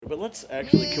But let's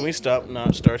actually, can we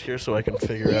not start here so I can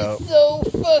figure out? So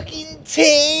fucking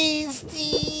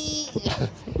tasty.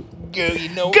 Girl, you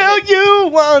know. Girl,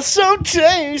 you are so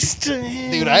tasty.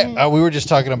 Dude, we were just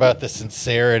talking about the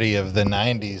sincerity of the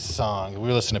 90s song. We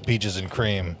were listening to Peaches and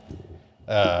Cream.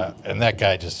 And that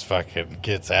guy just fucking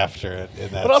gets after it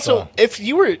in that But also, song. if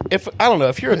you're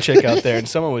a chick out there and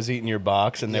someone was eating your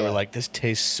box and they were like, "This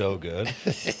tastes so good,"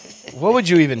 what would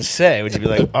you even say? Would you be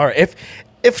like, "All right"?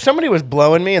 If somebody was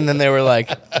blowing me and then they were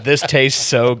like, "This tastes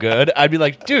so good," I'd be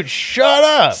like, "Dude, shut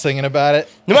up!" Singing about it.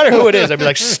 No matter who it is, I'd be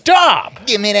like, "Stop!"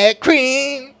 Give me that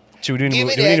cream. Do we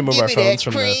need to move our phones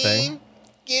from the thing?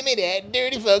 Give me that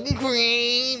dirty fucking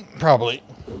cream. Probably.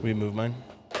 We move mine.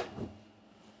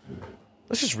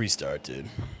 Let's just restart, dude.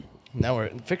 Now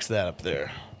fix that up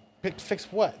there. Fix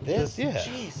what? This? Yeah.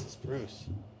 Jesus, Bruce.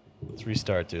 Let's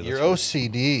restart, dude. Your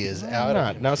OCD is out of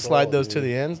control, Now slide those dude. to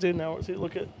the ends, dude. Now see,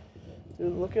 look at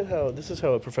how this is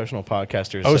how a professional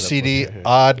podcaster is set up OCD, right here.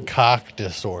 odd cock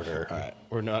disorder. All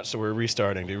right, we're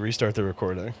restarting, dude. Restart the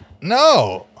recording,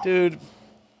 No. dude.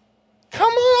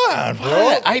 Come on,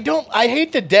 bro. I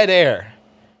hate the dead air.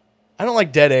 I don't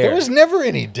like dead air. There was never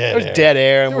any dead air. There's dead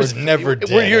air. And There was never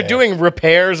dead Where you're air. doing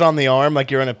repairs on the arm like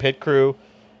you're in a pit crew.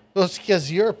 Well, it's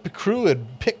because you're pit crewing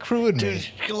me.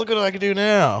 Dude, look at what I can do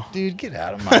now. Dude, get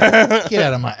out of my ass. Get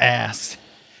out of my ass.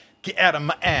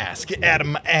 Get out of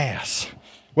my ass.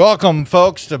 Welcome,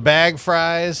 folks, to Bag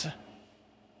Fries.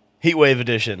 Heatwave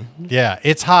edition. Yeah,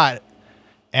 it's hot.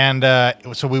 And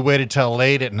so we waited till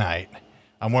late at night.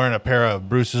 I'm wearing a pair of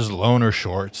Bruce's loner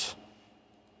shorts.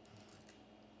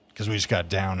 Because we just got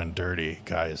down and dirty,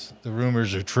 guys. The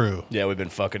rumors are true. Yeah, we've been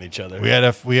fucking each other.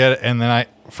 And then I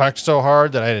fucked so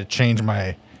hard that I had to change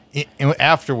my.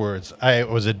 Afterwards, I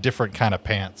was a different kind of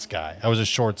pants guy. I was a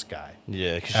shorts guy.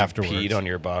 Yeah, because Afterwards. you peed on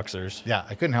your boxers. Yeah,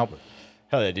 I couldn't help it.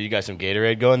 Hell yeah, dude, you got some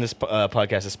Gatorade going? This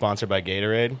podcast is sponsored by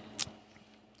Gatorade.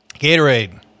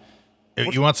 Gatorade.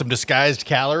 You want some disguised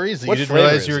calories that What you didn't flavor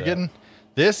realize is you were that? getting?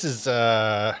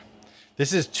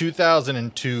 This is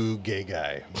 2002 gay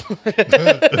guy.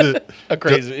 A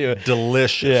crazy. Yeah.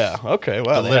 Delicious. Yeah. Okay.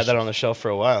 Wow. They had Delicious. that on the shelf for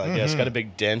a while. I guess got a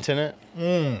big dent in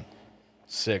it.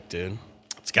 Sick, dude.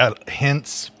 It's got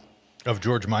hints of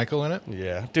George Michael in it.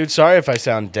 Yeah, dude. Sorry if I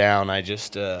sound down. I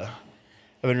just I've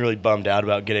been really bummed out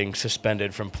about getting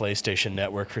suspended from PlayStation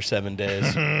Network for 7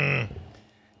 days.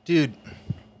 Dude,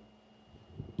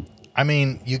 I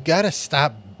mean, you got to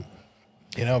stop,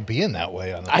 being that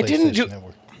way on the I PlayStation didn't do.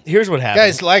 Network. Here's what happened.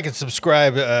 Guys, like and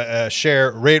subscribe,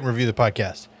 share, rate, and review the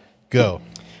podcast. Go.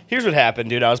 Here's what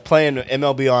happened, dude. I was playing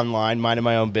MLB Online, minding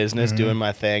my own business, doing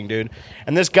my thing, dude.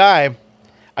 And this guy,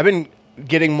 I've been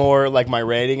getting more, like, my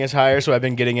rating is higher, so I've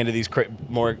been getting into these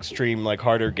more extreme, like,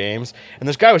 harder games. And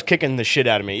this guy was kicking the shit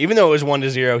out of me. Even though it was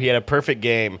 1-0, he had a perfect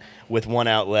game with 1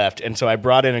 out left. And so I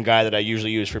brought in a guy that I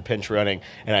usually use for pinch running,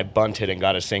 and I bunted and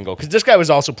got a single. Because this guy was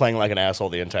also playing like an asshole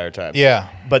the entire time. Yeah.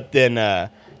 But then,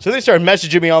 so they started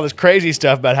messaging me all this crazy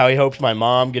stuff about how he hopes my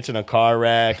mom gets in a car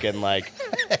wreck and, like,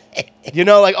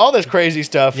 like, all this crazy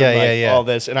stuff and, like, all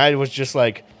this. And I was just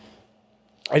like,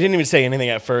 I didn't even say anything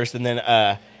at first. And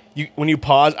then, when you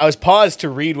pause, I was paused to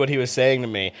read what he was saying to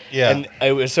me. Yeah. And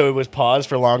it was paused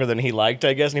for longer than he liked,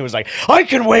 I guess. And he was like, I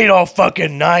can wait all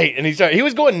fucking night. And he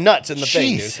was going nuts in the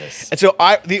thing, dude. Jesus. And so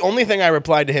the only thing I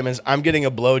replied to him is, I'm getting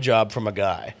a blowjob from a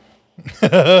guy.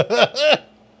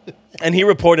 And he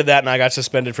reported that, and I got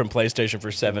suspended from PlayStation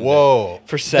for 7 Whoa. days.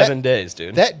 For 7 days,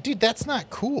 dude. Dude, that's not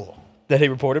cool. That he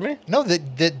reported me? No,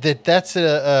 that's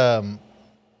a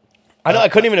I know, I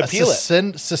couldn't even appeal it.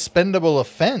 Suspendable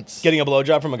offense. Getting a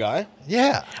blowjob from a guy?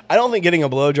 Yeah. I don't think getting a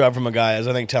blowjob from a guy is,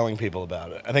 I think, telling people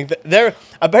about it. I think that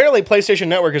apparently PlayStation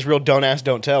Network is real don't ask,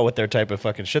 don't tell with their type of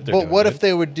fucking shit they're But doing. what dude. if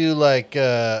they would do like,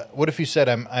 what if you said,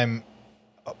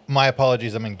 my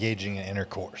apologies, I'm engaging in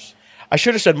intercourse? I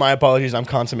should have said, my apologies, I'm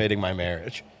consummating my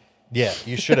marriage. Yeah,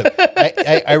 you should have.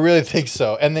 I really think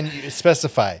so. And then you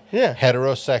specify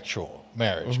heterosexual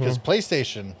marriage because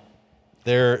PlayStation,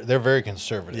 they're very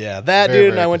conservative. Yeah, that Very, dude.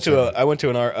 And very I went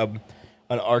to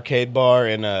an arcade bar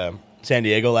in San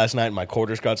Diego last night, and my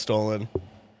quarters got stolen.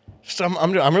 Just,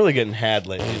 I'm really getting had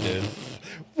lately,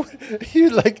 dude.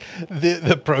 You like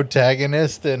the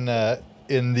protagonist in the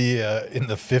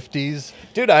 50s,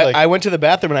 Dude, Like- I went to the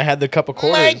bathroom and I had the cup of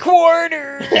quarters. my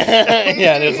quarter.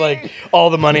 Yeah, and it's like all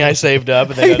the money I saved up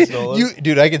and they got stolen.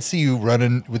 Dude, I can see you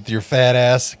running with your fat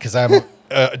ass because I'm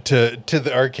to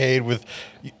the arcade with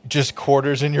just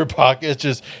quarters in your pocket,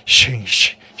 just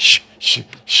shh.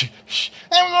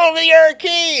 I'm going to the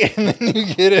arcade, and then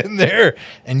you get in there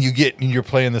and you're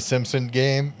playing the Simpson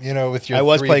game, with your I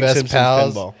was three playing best Simpsons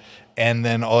pals, pinball. and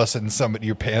then all of a sudden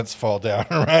your pants fall down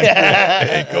around your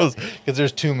ankles because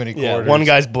there's too many quarters. One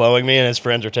guy's blowing me, and his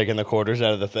friends are taking the quarters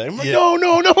out of the thing. I'm like, no,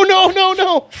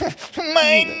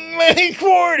 my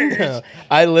quarters. Yeah.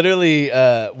 I literally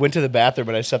went to the bathroom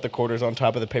and I set the quarters on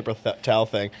top of the paper towel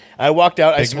thing. I walked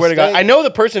out. I swear to God, I know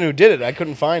the person who did it. I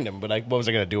couldn't find him, but what was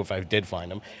I gonna do if I did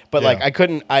find him? But like, I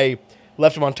couldn't. I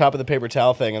left him on top of the paper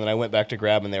towel thing, and then I went back to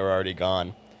grab, and they were already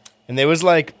gone. And it was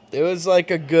like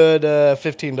a good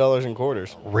 $15 in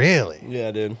quarters. Really?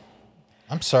 Yeah, dude.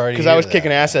 I'm sorry. Because I was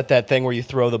kicking ass at that thing where you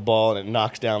throw the ball and it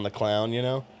knocks down the clown. You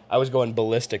know, I was going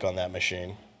ballistic on that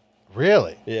machine.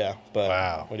 Really? Yeah. But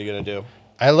wow. What are you gonna do?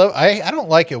 I don't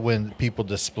like it when people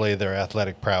display their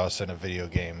athletic prowess in a video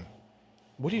game.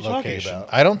 What are you location. talking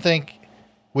about? I don't think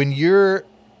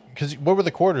because what were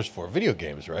the quarters for? Video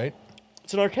games, right?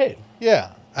 It's an arcade.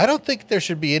 Yeah. I don't think there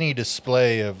should be any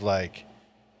display of like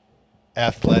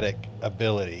athletic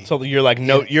ability. So you're like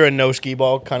you're a no skee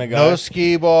ball kind of guy. No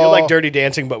skee ball. You're like Dirty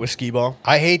Dancing, but with skee ball.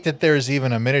 I hate that there's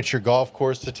even a miniature golf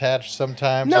course attached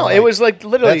sometimes. No, it was like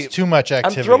literally that's too much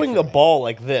activity. I'm throwing a ball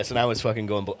like this, and I was fucking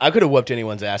going. I could have whooped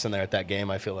anyone's ass in there at that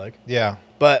game. I feel like. Yeah.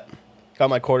 But got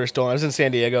my quarter stolen. I was in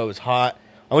San Diego. It was hot.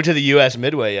 I went to the U.S.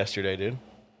 Midway yesterday, dude.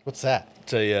 What's that?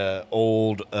 It's a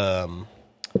old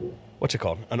what's it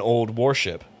called? An old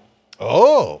warship.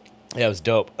 Oh. Yeah, it was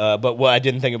dope. But what I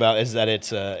didn't think about is that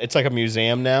it's like a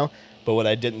museum now. But what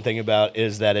I didn't think about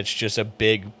is that it's just a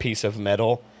big piece of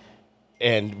metal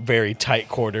and very tight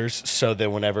quarters. So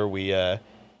that whenever we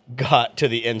got to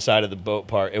the inside of the boat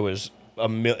part, it was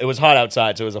hot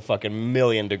outside. So it was a fucking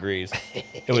million degrees.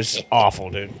 It was awful,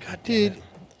 dude. God, dude,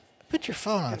 put your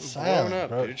phone on silent, up,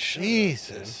 bro. dude.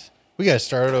 Jesus. We gotta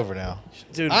start it over now,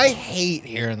 dude. I hate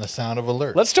hearing the sound of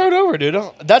alerts. Let's start over, dude.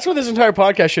 That's what this entire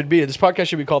podcast should be. This podcast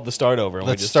should be called The Start Over.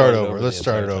 Let's start over. Let's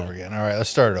start it over again. All right, let's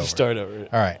start it over. Start over.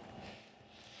 All right.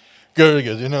 Good,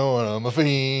 because you know I'm a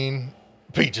fiend.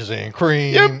 Peaches and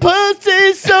cream. Your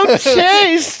pussy's so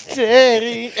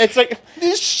tasty. It's like,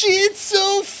 this shit's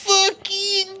so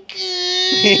fucking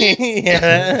good.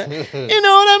 Yeah. You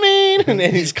know what I mean?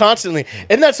 And he's constantly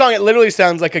in that song. It literally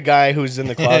sounds like a guy who's in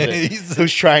the closet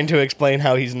who's trying to explain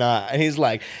how he's not, and he's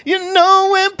like, you know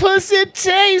when pussy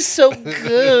tastes so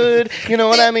good. You know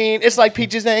what I mean? It's like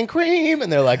peaches and cream, and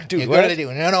they're like, dude, what do I do?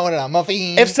 You know what I'm a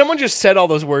fiend. If someone just said all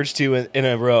those words to you in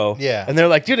a row, yeah, and they're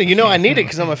like, dude, you know I need it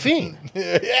because I'm a fiend.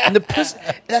 Yeah. And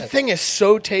that thing is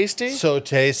so tasty. So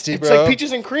tasty, it's bro. It's like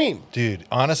peaches and cream. Dude,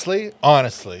 honestly,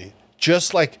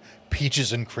 just like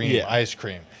peaches and cream ice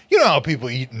cream. You know how people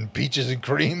eating peaches and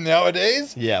cream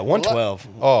nowadays? Yeah, 112.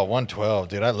 Oh, 112,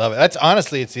 dude. I love it. That's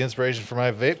honestly, it's the inspiration for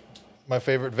my vape. My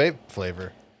favorite vape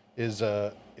flavor is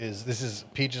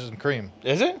peaches and cream.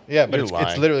 Is it? Yeah, but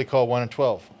it's literally called 1 and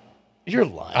 12. You're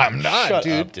lying. I'm not, Shut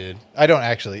dude. Up, dude. I don't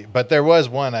actually, but there was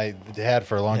one I had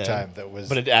for a long time that was.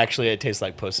 But it tastes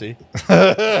like pussy.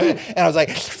 And I was like,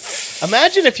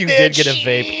 imagine if you did get a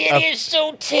vape. It's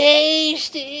so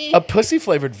tasty. A pussy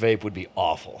flavored vape would be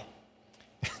awful.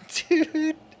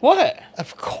 Dude. What?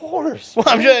 Of course. Well,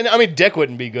 I mean, dick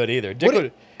wouldn't be good either. Dick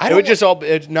would.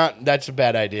 It's not. That's a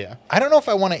bad idea. I don't know if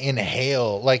I want to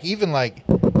inhale, even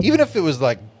if it was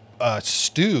like a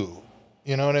stew.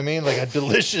 You know what I mean? Like a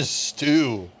delicious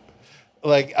stew.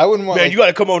 Like I wouldn't want. Man, you got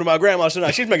to come over to my grandma's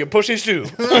tonight. She's making pussy stew.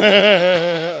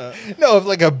 No, it's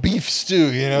like a beef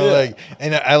stew. You know,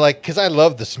 and I because I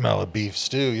love the smell of beef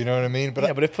stew. You know what I mean?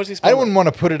 But but if pussy, I wouldn't want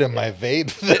to put it in my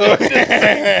vape. Though.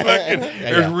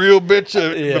 There's real bitch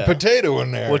of potato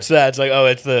in there. What's that? It's like,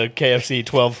 it's the KFC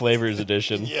 12 flavors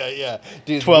edition. Yeah,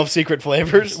 dude. 12 secret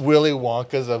flavors. Willy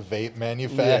Wonka's a vape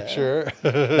manufacturer.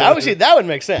 Yeah. That would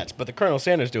make sense. But the Colonel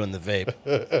Sanders doing the vape.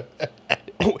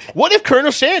 What if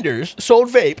Colonel Sanders sold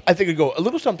vape? I think it'd go a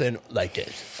little something like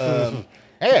this.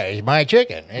 Hey, it's my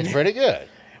chicken. It's pretty good.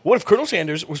 What if Colonel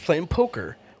Sanders was playing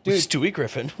poker with Stewie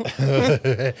Griffin?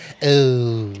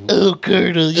 Oh,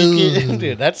 Colonel,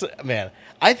 dude, that's man.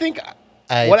 I think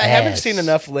I haven't seen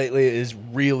enough lately is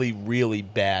really, really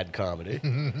bad comedy.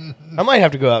 I might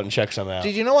have to go out and check some out.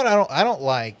 Dude, you know what? I don't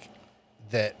like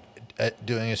that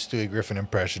doing a Stewie Griffin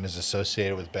impression is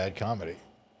associated with bad comedy.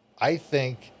 I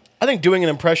think doing an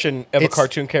impression of a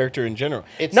cartoon character in general.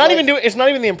 It's not even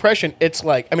the impression. It's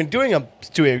like, I mean, doing a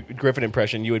Stewie Griffin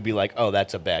impression, you would be like, oh,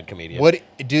 that's a bad comedian.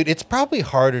 Dude, it's probably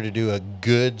harder to do a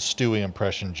good Stewie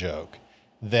impression joke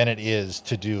than it is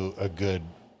to do a good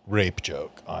rape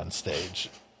joke on stage.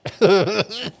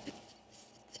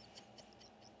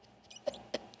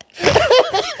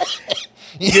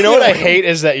 You know what I hate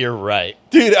is that you're right.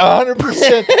 Dude,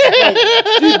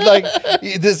 100%. Dude, like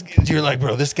this, you're like,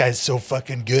 bro, this guy's so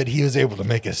fucking good. He was able to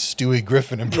make a Stewie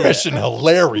Griffin impression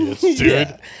hilarious, dude.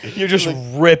 Yeah. You're just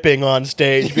ripping on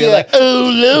stage, being Yeah. like,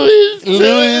 "Oh,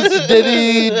 Louis,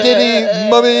 Diddy,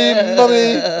 Mummy.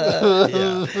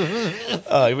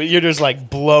 You're just like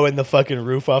blowing the fucking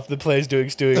roof off the place doing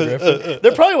Stewie Griffin."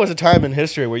 There probably was a time in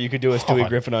history where you could do a Stewie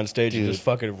Griffin on stage and just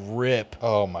fucking rip.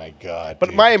 Oh my god.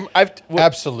 But dude.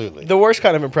 Absolutely. The worst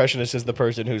kind of impressionist is the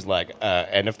person who's like,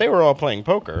 and if they were all playing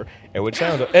poker, it would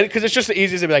sound, because it's just the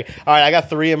easiest to be like, all right, I got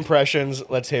 3 impressions,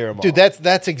 let's hear them all. Dude,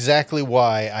 that's exactly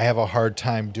why I have a hard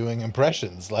time doing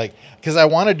impressions. Like, because I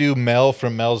want to do Mel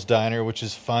from Mel's Diner, which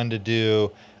is fun to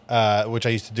do, which I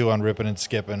used to do on Rippin' and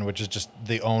Skippin', which is just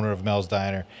the owner of Mel's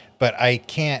Diner. But I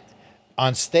can't,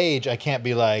 on stage, I can't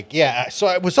be like, yeah, so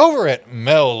I was over at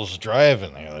Mel's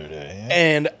Drive-In the other day.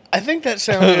 And I think that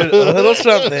sounded a little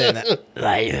something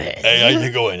like this. Hey, how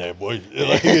you going there, boy?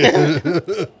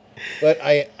 But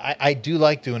I do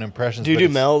like doing impressions. Do you do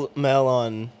Mel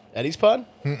on Eddie's pod?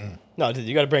 Mm-mm. No, dude,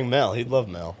 you got to bring Mel. He'd love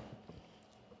Mel.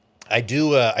 I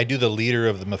do the leader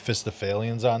of the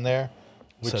Mephistophelians on there.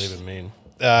 What's that even mean?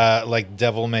 Like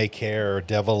Devil May Care or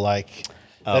Devil Like.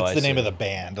 That's the name of the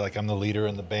band. Like, I'm the leader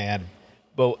in the band.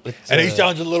 But and he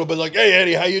sounds a little bit like, "Hey,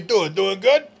 Eddie, how you doing? Doing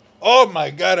good? Oh, my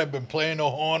God, I've been playing the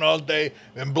horn all day.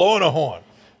 Been blowing a horn.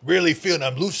 Really feeling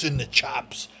I'm loosening the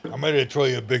chops. I'm ready to throw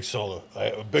you a big solo.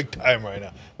 A big time right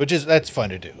now." That's fun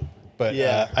to do. But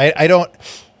yeah. I don't,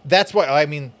 that's why, I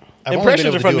mean, I've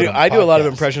impressions are fun to do. I do a lot of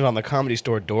podcasts. impressions on the Comedy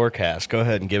Store Doorcast. Go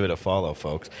ahead and give it a follow,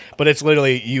 folks. But it's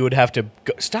literally, you would have to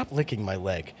stop licking my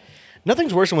leg.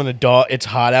 Nothing's worse than when it's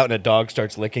hot out and a dog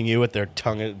starts licking you with their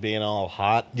tongue being all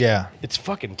hot. Yeah. It's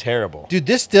fucking terrible. Dude,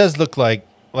 this does look like,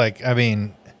 I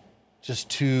mean, just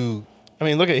two. I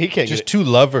mean, look at, he can't Just get, two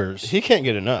lovers. he can't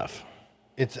get enough.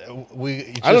 It's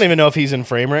I don't even know if he's in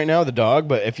frame right now, the dog,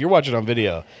 but if you're watching on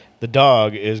video, the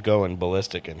dog is going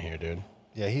ballistic in here, dude.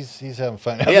 Yeah, he's having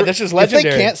fun. Yeah, this is legendary.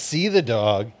 If they can't see the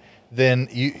dog, then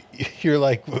you're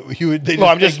like you would. Well,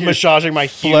 I'm just massaging my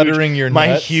fluttering your my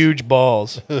nuts. huge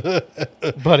balls,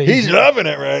 buddy. He's loving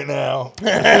it right now.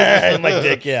 My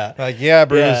dick, yeah. Like, yeah,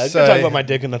 Bruce. Yeah, I'm talking about my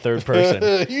dick in the third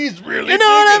person. He's really. You know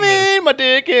what I mean? My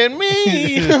dick and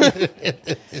me.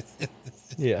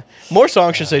 Yeah. More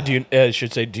songs should say, do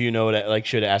you know what? Like,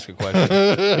 should ask a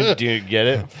question. Do you get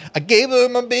it? I gave her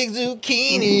my big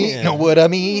zucchini. Yeah. Know what I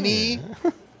mean?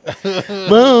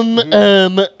 Mom,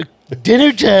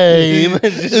 dinner time.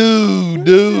 Ooh,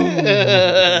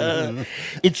 no.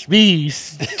 It's me,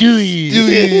 Stewie.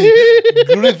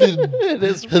 Griffin.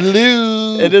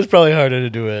 Hello. It is probably harder to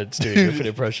do a Stewie Griffin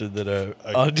impression than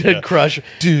a Crush.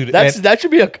 Dude, that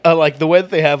should be a like the way that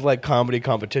they have like comedy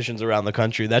competitions around the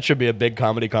country. That should be a big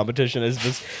comedy competition. Is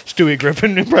this Stewie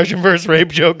Griffin impression versus rape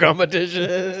joke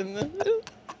competition?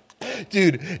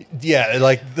 Dude, yeah,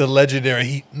 like the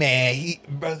legendary.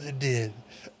 Brother did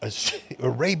a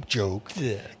rape joke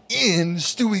in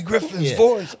Stewie Griffin's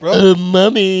voice, bro.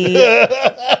 Mommy,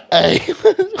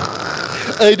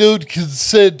 I don't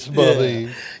consent, mommy.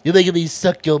 you're making me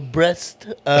suck your breast.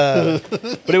 But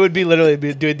it would be literally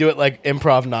do it like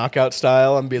improv knockout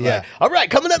style and be like, all right,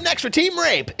 coming up next for Team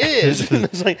Rape is. And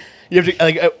it's like you have to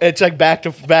like it's like back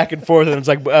and forth and it's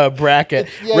like bracket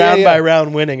round by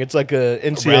round winning. It's like a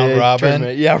NCAA round robin.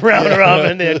 tournament. Yeah, round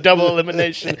robin. Yeah, double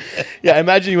elimination. Yeah,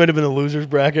 imagine you end up in the losers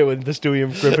bracket with the Stewie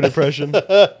and Griffin impression.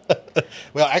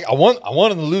 Well, I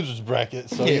won in the losers bracket,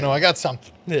 so you know I got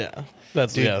something. Yeah.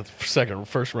 That's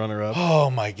first runner up. Oh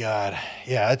my god,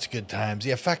 yeah, that's good times.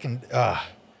 Yeah, fucking.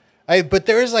 But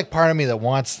there is like part of me that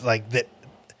wants like that.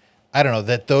 I don't know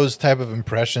that those type of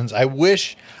impressions. I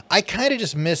wish I kind of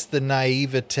just missed the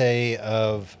naivete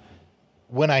of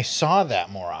when I saw that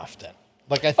more often.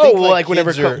 Like I think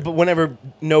whenever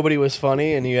nobody was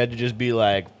funny and you had to just be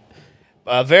like.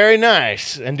 Very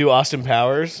nice, and do Austin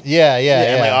Powers. Yeah.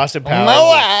 And like Austin Powers. My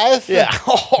wife. Yeah.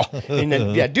 And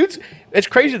then, dudes. It's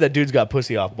crazy that dudes got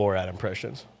pussy off Borat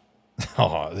impressions.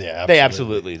 Oh, yeah. They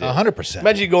absolutely do. 100%.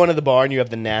 Imagine you go into the bar and you have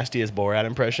the nastiest Borat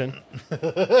impression.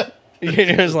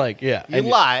 You're just like, yeah. You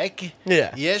like.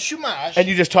 Yeah. Yes, you might. And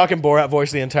you just talk in Borat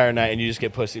voice the entire night and you just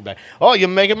get pussy back. Oh, you're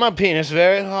making my penis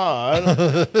very hard.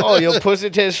 Oh, your pussy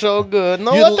tastes so good.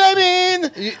 Know what I mean?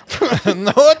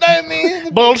 Know what I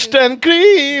mean? Boston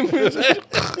cream.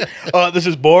 This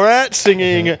is Borat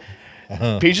singing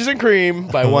Peaches and Cream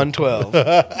by 112.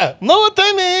 Know what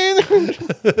I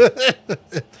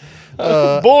mean?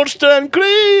 Boston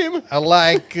cream. I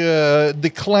like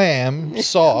the clam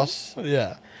sauce.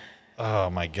 Yeah.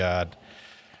 Oh my god.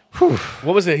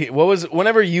 What was it? What was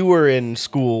whenever you were in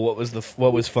school?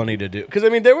 What was funny to do? Because I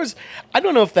mean, I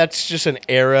don't know if that's just an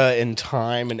era in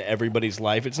time in everybody's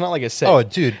life. It's not like a set. Oh,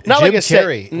 dude, not Jim like a set-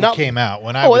 Carrey not- came out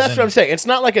when I Oh, was that's in, what I'm saying. It's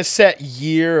not like a set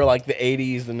year, like the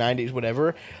 '80s, the '90s,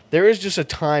 whatever. There is just a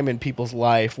time in people's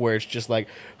life where it's just like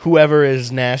whoever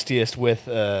is nastiest with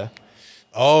Oh,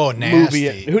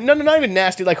 nasty. movie. No, not even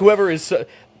nasty. Like whoever is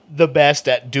the best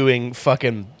at doing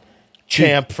fucking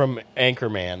Champ from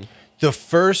Anchorman. The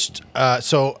first,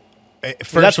 first,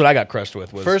 That's what I got crushed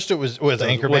with. first it was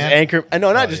Anchorman. Was Anchor?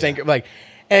 No, not Oh, just yeah. Anchor. Like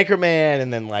Anchorman,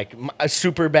 and then like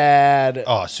Super Bad.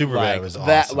 Oh, Superbad like, was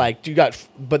that. awesome. Like you got,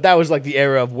 but that was like the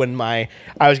era of when I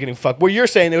was getting fucked. Where you're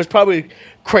saying it was probably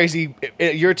crazy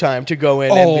at your time to go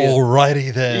in and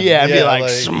Alrighty then. be, and be like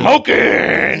smoking,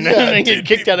 and then get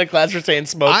kicked out of class for saying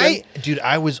smoking.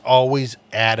 I was always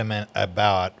adamant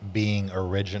about being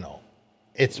original.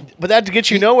 But that gets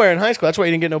you nowhere in high school. That's why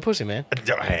you didn't get no pussy, man.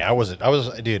 Hey, I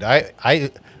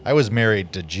was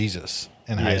married to Jesus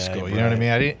in high Yeah, school. You know what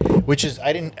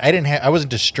I mean? I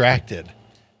wasn't distracted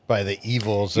by the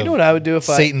evils You of know what I would do if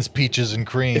Satan's peaches and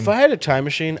cream. If I had a time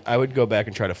machine, I would go back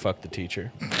and try to fuck the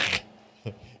teacher.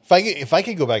 If I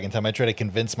could go back in time, I'd try to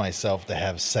convince myself to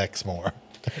have sex more.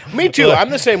 Me too. I'm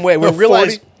the same way. We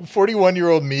realize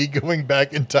 41-year-old me going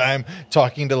back in time,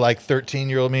 talking to like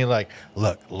 13-year-old me, like,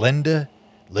 look, Linda,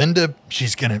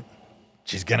 she's gonna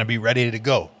be ready to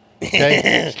go.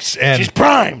 Okay, and she's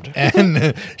primed.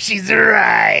 and she's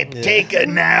right. Take her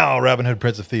now, Robin Hood,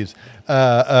 Prince of Thieves.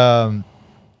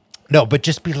 No, but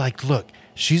just be like, look,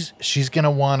 she's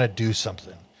gonna want to do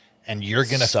something, and you're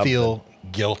gonna feel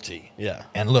guilty. Yeah.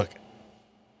 And look,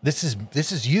 this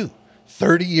is you,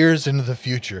 30 years into the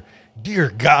future. Dear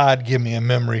God, give me a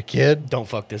memory, kid. Don't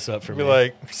fuck this up for Be me.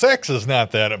 like, sex is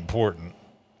not that important.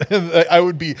 I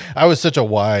was such a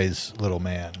wise little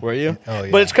man. Were you? Oh,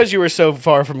 yeah. But it's because you were so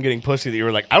far from getting pussy that you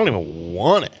were like, I don't even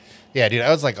want it. Yeah, dude, I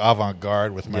was like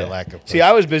avant-garde with my lack of pussy. See,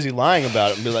 I was busy lying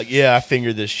about it and be like, yeah, I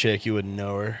fingered this chick. You wouldn't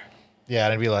know her. Yeah,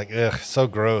 and I'd be like, ugh, so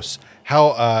gross.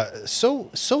 How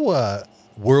so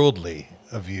worldly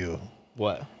of you.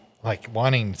 What? Like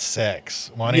wanting sex.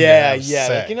 Wanting Yeah, to have yeah.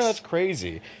 sex. Like, that's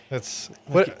crazy. That's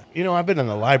Like, what I've been in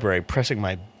the library pressing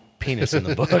my penis in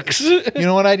the books. you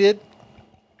know what I did?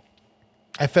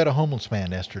 I fed a homeless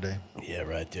man yesterday. Yeah,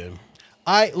 right, dude.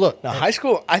 Now Now, high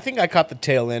school, I think I caught the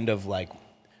tail end of like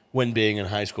when being in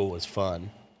high school was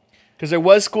fun. Because there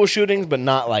was school shootings, but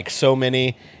not like so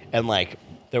many. And like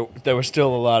there was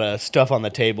still a lot of stuff on the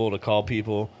table to call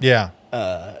people yeah.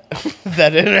 that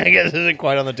I guess isn't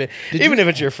quite on the table. Even if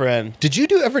it's your friend. Did you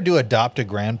ever do adopt a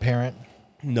grandparent?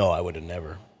 No, I would have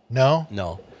never. No?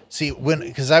 No. See,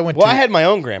 because I went Well, to I had my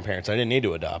own grandparents. I didn't need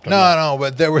to adopt. No,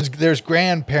 but there's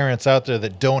grandparents out there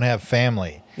that don't have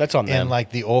family. That's on them. In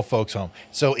like the old folks home.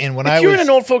 So If you're in an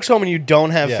old folks home and you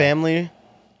don't have Yeah. family,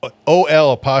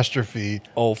 OL apostrophe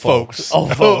old folks.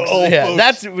 Old folks.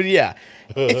 Yeah.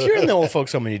 If you're in the old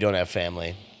folks home and you don't have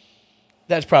family,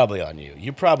 that's probably on you.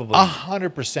 You probably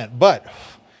 100%. But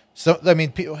so I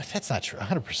mean, that's not true.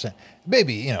 100%.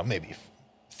 Maybe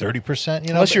 30%.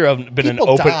 unless you've been an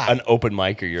people die. open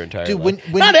micer your entire Dude, life.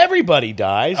 when Not everybody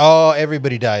dies. Oh,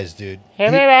 everybody dies, dude.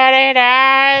 Everybody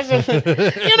dies.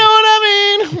 You know what I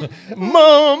mean?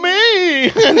 Mommy.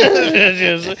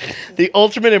 The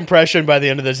ultimate impression by the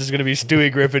end of this is going to be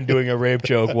Stewie Griffin doing a rape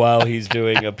joke while he's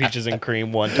doing a Peaches and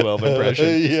Cream 112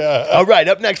 impression. Yeah. All right,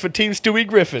 up next for Team Stewie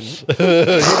Griffin.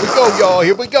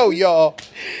 Here we go, y'all.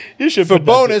 You should For put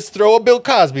bonus, throw a Bill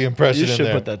Cosby That impression you in should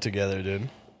there. put that together, dude.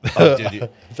 Oh, dude,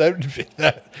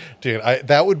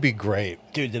 That would be great.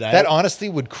 Dude, that honestly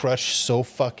would crush so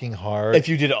fucking hard. if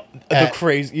you did the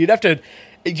crazy, you'd have to.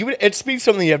 It'd be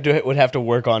something you would have to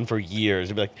work on for years.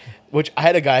 It'd be like, which I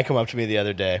had a guy come up to me the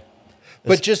other day.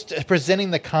 But just presenting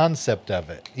the concept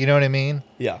of it, you know what I mean?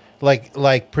 Yeah.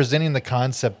 Like presenting the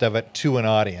concept of it to an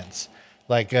audience.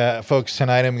 Like, folks,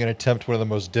 tonight I'm going to attempt one of the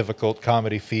most difficult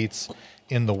comedy feats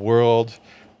in the world.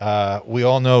 We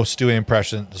all know Stewie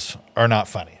impressions are not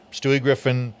funny. Stewie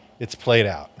Griffin, it's played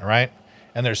out, all right?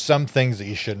 And there's some things that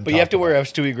you shouldn't. But you have to wear a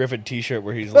Stewie Griffin T-shirt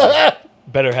where he's like,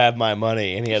 "Better have my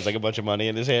money," and he has like a bunch of money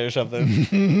in his hand or something,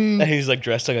 and he's like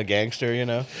dressed like a gangster, you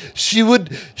know. She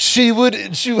would she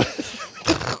wouldn't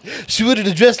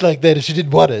have dressed like that if she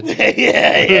didn't want it.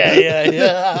 yeah.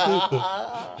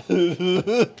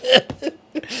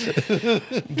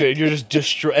 Dude, you're just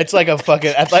destroyed. It's like a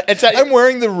fucking. I'm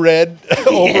wearing the red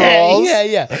overalls.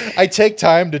 Yeah. I take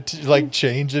time to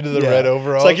change into the red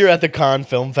overalls. It's like you're at the Cannes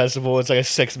Film Festival. It's like a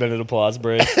 6-minute applause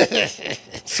break.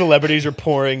 Celebrities are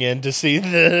pouring in to see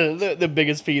the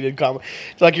biggest feat in comedy.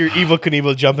 It's like you're Evel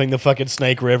Knievel jumping the fucking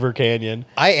Snake River Canyon.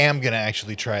 I am gonna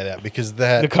actually try that because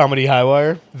The comedy high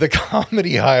wire. the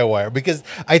comedy high wire, because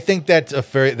I think that's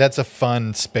a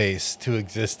fun space to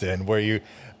exist in where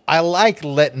I like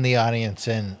letting the audience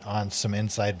in on some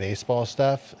inside baseball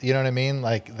stuff. You know what I mean?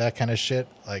 Like that kind of shit.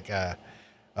 Like,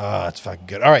 it's fucking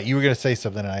good. All right, you were gonna say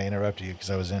something, and I interrupted you because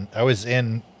I was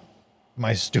in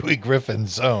my Stewie Griffin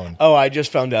zone. Oh, I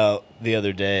just found out the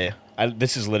other day.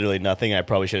 This is literally nothing. I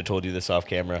probably should have told you this off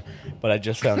camera, but I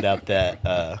just found out that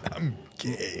I'm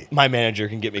gay. my manager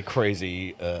can get me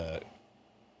crazy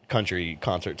country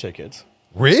concert tickets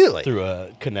Really? through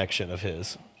a connection of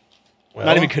his. Well,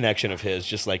 Not even connection of his,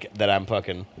 just like that I'm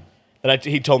fucking.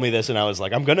 He told me this, and I was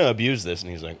like, I'm gonna abuse this,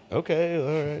 and he's like, okay,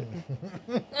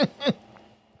 all right.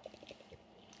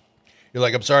 You're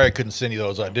like, I'm sorry I couldn't send you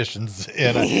those auditions.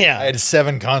 And I Yeah. had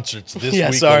 7 concerts this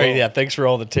Yeah, week. sorry. alone. Yeah, thanks for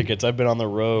all the tickets. I've been on the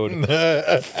road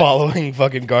following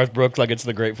fucking Garth Brooks like it's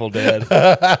the Grateful Dead.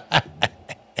 All right,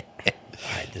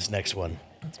 this next one.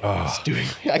 I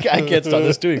can't stop.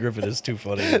 This Stewie Griffin is too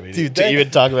funny to me Dude, to even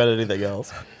talk about anything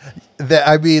else.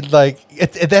 That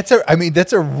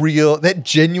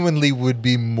genuinely would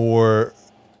be more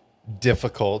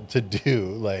difficult to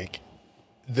do, like,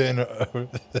 than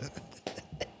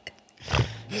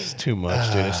It's too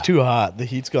much, dude. It's too hot. The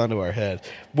heat's gone to our head.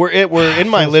 We're in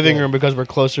my living room because we're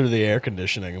closer to the air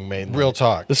conditioning. Mainly. real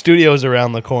talk. The studio is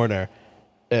around the corner,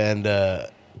 and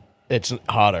it's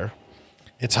hotter.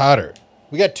 It's hotter.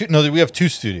 We have 2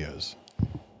 studios.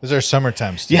 This is our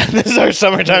summertime studio. Yeah, this is our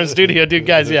summertime studio, dude.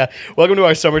 Guys, yeah, welcome to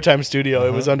our summertime studio.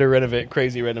 It was under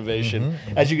crazy renovation.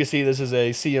 As you can see, this is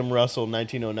a C.M. Russell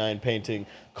 1909 painting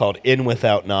called "In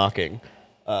Without Knocking."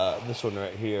 This one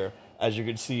right here. As you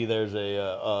can see, there's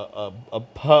a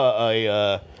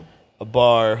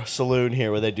bar saloon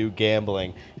here where they do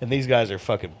gambling, and these guys are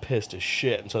fucking pissed as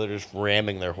shit, and so they're just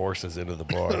ramming their horses into the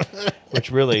bar, which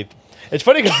really, it's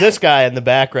funny because this guy in the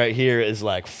back right here is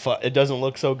like, it doesn't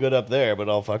look so good up there, but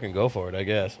I'll fucking go for it, I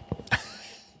guess.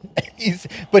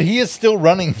 But he is still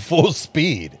running full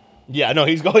speed. Yeah, no,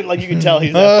 he's going, like you can tell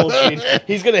he's at full speed.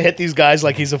 He's gonna hit these guys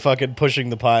like he's a fucking pushing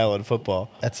the pile in football.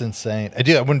 That's insane. I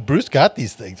do. When Bruce got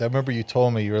these things, I remember you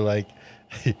told me, you were like,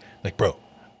 bro,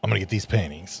 I'm gonna get these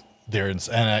paintings.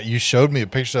 And you showed me a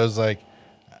picture. I was like,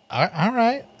 all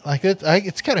right, like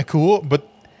it's kind of cool. But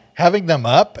having them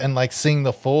up and like seeing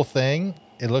the full thing,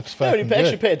 it looks fucking when you good.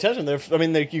 actually pay attention,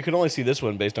 you can only see this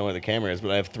one based on where the camera is,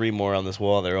 but I have 3 more on this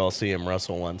wall. They're all C.M.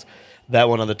 Russell ones. That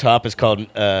one on the top is called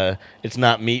 "It's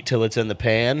Not Meat Till It's in the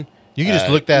Pan." You can just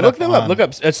look that look up. Them up. Look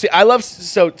up. I love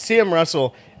C.M.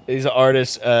 Russell is an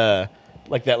artist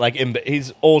like that. Like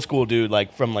he's old school dude,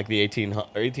 like from like the late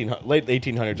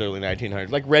 1800s, early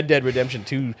 1900s, like Red Dead Redemption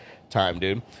 2 time,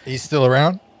 dude. He's still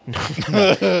around.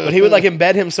 But he would like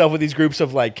embed himself with these groups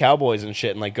of like cowboys and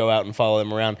shit, and like go out and follow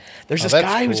them around. There's this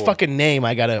guy whose fucking name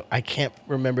I can't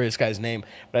remember this guy's name,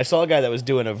 but I saw a guy that was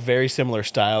doing a very similar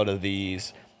style to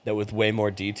these, that with way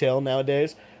more detail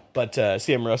nowadays. But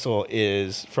C.M. Russell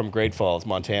is from Great Falls,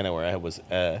 Montana, where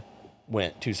I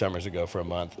went 2 summers ago for a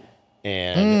month.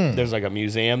 And there's like a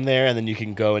museum there, and then you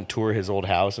can go and tour his old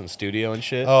house and studio and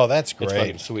shit. Oh, that's great. It's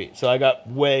fucking sweet. So I got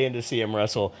way into C.M.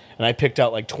 Russell, and I picked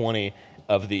out like 20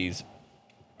 of these.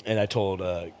 And I told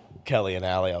Kelly and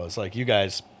Allie, I was like, you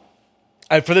guys,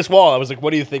 for this wall, I was like, what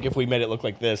do you think if we made it look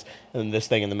like this? And then this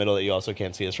thing in the middle that you also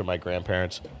can't see is from my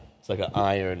grandparents. It's like an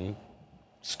iron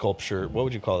sculpture. What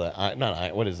would you call that? Not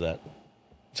iron. What is that?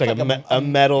 It's like a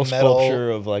metal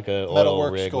sculpture of like a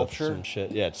oil rig sculpture with some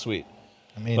shit. Yeah, it's sweet.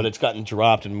 I mean, but it's gotten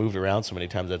dropped and moved around so many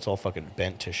times that it's all fucking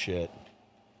bent to shit.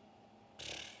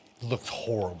 It looks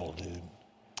horrible, dude.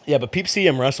 Yeah, but peep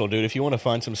C.M. Russell, dude. If you want to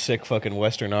find some sick fucking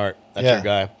Western art, that's your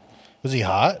guy. Was he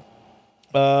hot?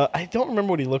 I don't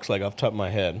remember what he looks like off the top of my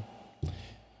head.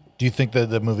 Do you think that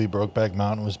the movie Brokeback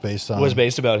Mountain was based on? Was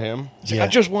based about him? He's Yeah. like,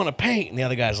 I just want to paint. And the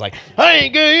other guy's like, I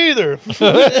ain't gay either.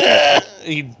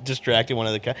 He distracted one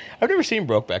of the guys. I've never seen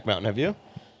Brokeback Mountain. Have you?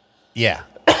 Yeah.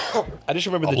 I just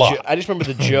remember lot.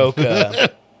 the joke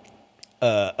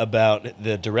about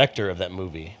the director of that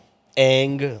movie,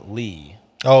 Ang Lee.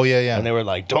 Oh, yeah. And they were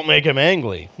like, don't make him Ang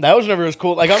Lee. That was whenever it was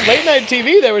cool. Like on late night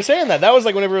TV, they were saying that. That was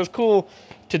like whenever it was cool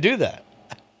to do that.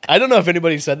 I don't know if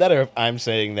anybody said that or if I'm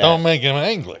saying that. Don't make him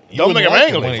angry. You Don't make wouldn't him like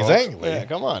angry when he's folks. angry. Yeah,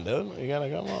 come on, dude. You gotta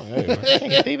come on.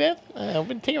 Hey, T-Beth, I've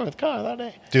been tinkering with cars all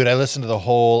day. Dude, I listened to the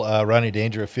whole Ronnie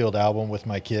Dangerfield album with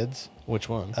my kids. Which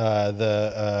one?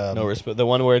 No Respect. The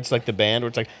one where it's like the band where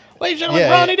it's like, ladies and gentlemen,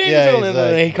 Yeah, Ronnie yeah, Dangerfield. he's And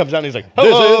then like, he comes out and he's like, This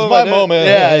hello, is my dad. moment.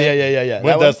 Yeah. When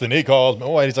That one? Destiny calls me.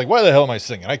 Oh, and he's like, why the hell am I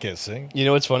singing? I can't sing. You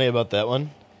know what's funny about that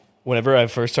one? Whenever I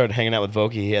first started hanging out with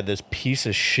Voki, he had this piece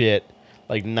of shit,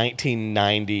 like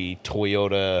 1990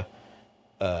 Toyota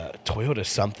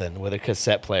something with a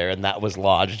cassette player, and that was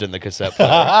lodged in the cassette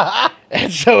player.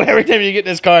 And so every time you get in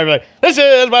his car, you're like, "This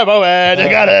is my moment." I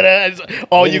got it.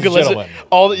 All Ladies you could and listen, gentlemen,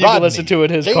 all that you could Rodney listen to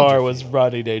in his car was Dangerfield.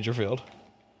 Rodney Dangerfield.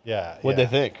 Yeah. What'd yeah.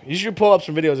 they think? You should pull up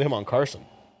some videos of him on Carson.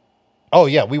 Oh,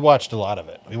 yeah. We watched a lot of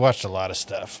it. We watched a lot of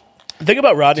stuff. The thing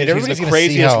about Rodney Dude, is he's everybody's the gonna see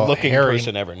craziest how looking hairy-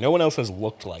 person ever. No one else has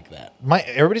looked like that.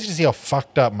 Everybody's going to see how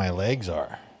fucked up my legs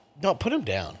are. No, put him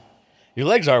down. Your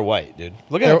legs are white, dude.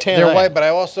 Look at They're, how tan they're I am. white, but I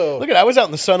also Look at I was out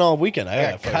in the sun all weekend. I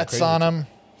got got fucking cuts crazy. on them.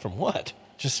 From what?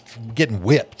 Just getting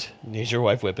whipped. Is your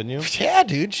wife whipping you? Yeah,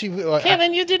 dude.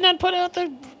 Kevin, you did not put out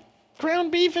the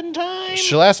ground beef in time.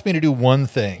 She'll ask me to do one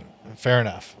thing. Fair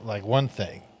enough. Like one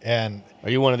thing. And, Are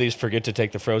you one of these forget to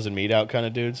take the frozen meat out kind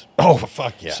of dudes? oh,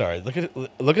 fuck yeah. Sorry, look at the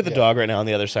Yeah. dog right now on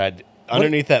the other side.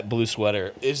 Underneath that blue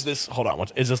sweater is this. Hold on,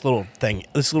 what is this little thing?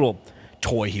 This little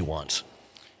toy he wants.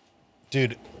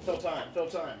 Dude, Fill time.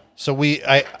 so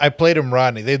I played him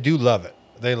Rodney. They do love it.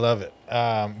 They love it.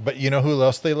 But you know who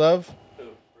else they love? Who?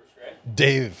 Bruce Gray?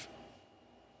 Dave.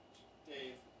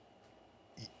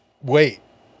 Dave. Wait.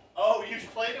 Oh, you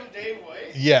played him Dave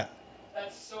Wade? Yeah.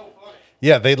 That's so funny.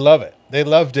 Yeah, they love it. They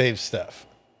love Dave's stuff.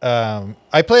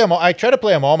 I play them. I try to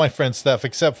play them all my friends' stuff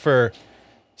except for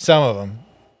some of them.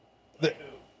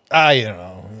 You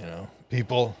know,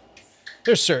 people.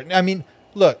 There's certain. I mean,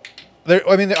 look. They're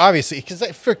obviously because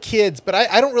for kids, but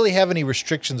I don't really have any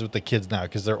restrictions with the kids now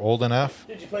because they're old enough.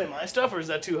 Did you play my stuff or is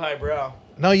that too highbrow?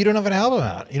 No, you don't have an album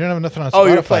out. You don't have nothing on Spotify. Oh,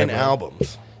 you're playing bro.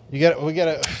 albums. You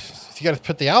gotta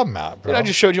put the album out, bro. Dude, I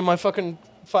just showed you my fucking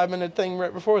 5-minute thing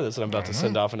right before this that I'm about to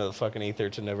send off into the fucking ether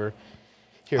to never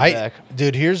hear back.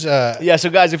 Dude, here's Yeah,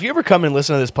 so guys, if you ever come and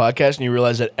listen to this podcast and you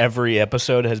realize that every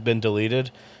episode has been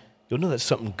deleted, you'll know that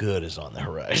something good is on the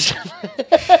horizon.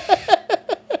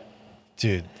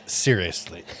 dude,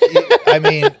 seriously. I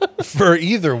mean, for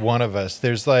either one of us,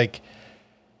 there's like,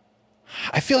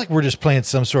 I feel like we're just playing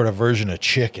some sort of version of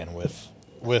chicken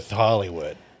with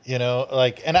Hollywood, you know,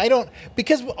 like, and I don't,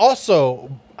 because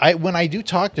also when I do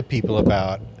talk to people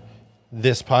about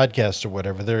this podcast or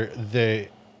whatever, they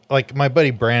like my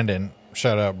buddy Brandon,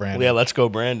 shout out Brandon. Yeah, let's go,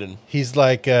 Brandon. He's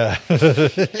like,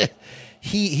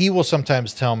 he will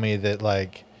sometimes tell me that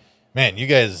like, man, you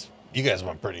guys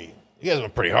went pretty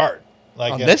hard.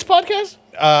 Like On this podcast?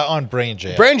 on Brain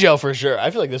Jail. Brain Jail for sure.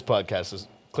 I feel like this podcast has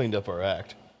cleaned up our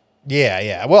act.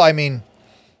 Yeah. Well, I mean,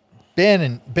 Ben's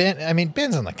on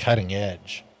the cutting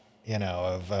edge, you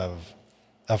know,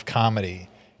 of comedy.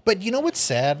 But you know what's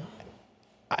sad?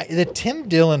 The Tim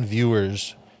Dillon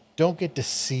viewers don't get to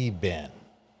see Ben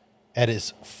at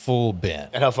his full Ben.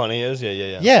 And how funny he is?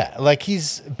 Yeah. Yeah, like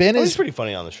Ben He's is pretty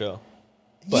funny on the show.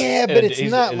 yeah, but it's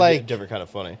he's not a like different kind of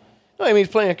funny. No, I mean he's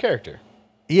playing a character.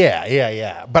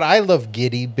 yeah. But I love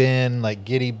Giddy Ben, like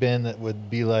Giddy Ben that would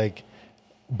be like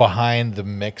behind the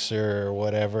mixer or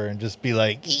whatever, and just be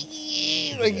like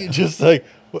just like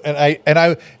one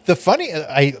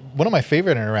of my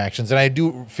favorite interactions, and I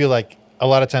do feel like a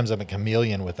lot of times I'm a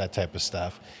chameleon with that type of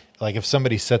stuff. Like if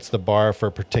somebody sets the bar for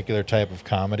a particular type of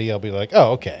comedy, I'll be like,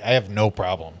 oh, okay, I have no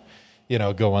problem, you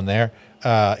know, going there,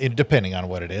 depending on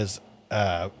what it is.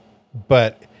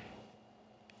 But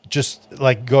just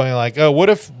like going like, oh, what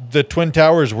if the Twin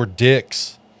Towers were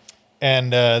dicks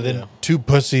and then two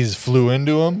pussies flew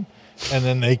into them and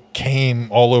then they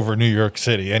came all over New York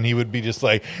City, and he would be just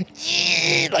like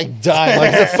dying.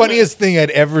 Like the funniest thing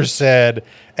I'd ever said.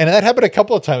 And that happened a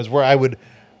couple of times where I would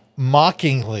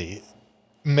mockingly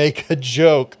make a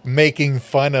joke making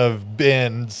fun of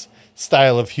Ben's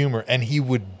style of humor, and he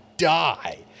would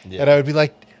die. Yeah. And I would be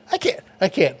like, I can't.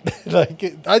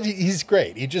 He's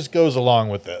great. He just goes along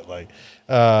with it. Like,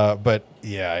 but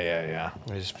yeah.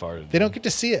 I just farted. They don't get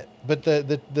to see it, but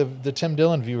the Tim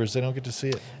Dillon viewers, they don't get to see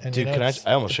it. And Dude, you know,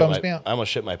 I almost it bums me out. I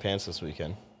almost shit my pants this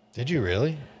weekend. Did you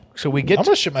really? So we I get.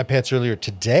 almost shit my pants earlier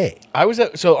today.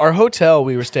 So our hotel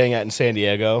we were staying at in San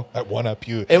Diego. I one up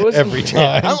you It was every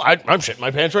time. I'm shitting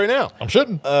my pants right now. I'm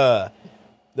shitting.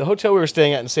 The hotel we were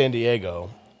staying at in San Diego,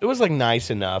 it was like nice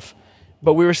enough,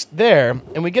 but we were there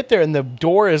and we get there and the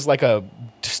door is like a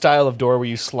style of door where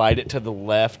you slide it to the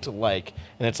left, like,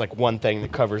 and it's like one thing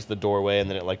that covers the doorway, and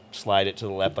then it like slide it to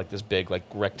the left, like this big like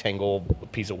rectangle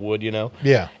piece of wood, you know?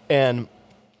 Yeah. And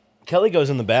Kelly goes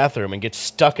in the bathroom and gets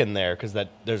stuck in there because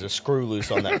there's a screw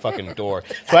loose on that fucking door.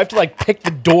 So I have to like pick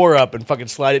the door up and fucking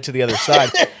slide it to the other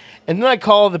side. And then I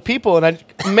call the people, and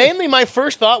mainly my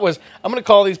first thought was, I'm going to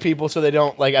call these people so they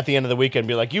don't, like, at the end of the weekend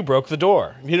be like, you broke the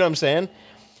door. You know what I'm saying?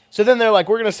 So then they're like,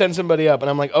 we're going to send somebody up. And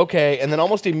I'm like, okay. And then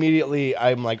almost immediately,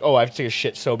 I'm like, oh, I have to take a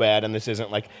shit so bad, and this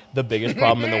isn't, like, the biggest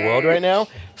problem in the world right now.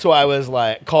 So I was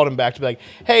like, called him back to be like,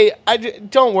 hey,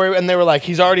 don't worry. And they were like,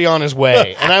 he's already on his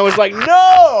way. And I was like,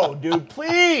 no, dude,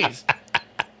 please. I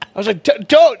was like,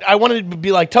 don't. I wanted to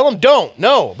be like, tell him don't.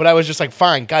 No. But I was just like,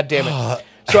 fine, God damn it.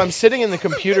 So I'm sitting in the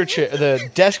computer chair, the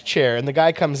desk chair, and the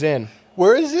guy comes in.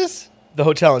 Where is this? The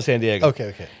hotel in San Diego.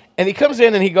 Okay. And he comes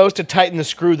in and he goes to tighten the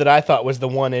screw that I thought was the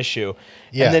one issue.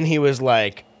 Yeah. And then he was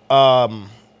like,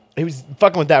 he was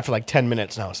fucking with that for like 10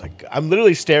 minutes. And I was like, I'm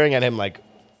literally staring at him like,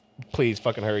 please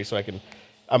fucking hurry so I'm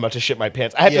about to shit my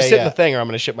pants. I have to sit in the thing or I'm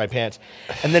going to shit my pants.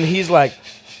 And then he's like,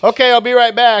 okay, I'll be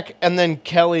right back. And then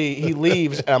Kelly, he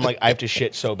leaves, and I'm like, I have to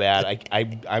shit so bad.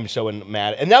 I'm so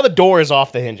mad. And now the door is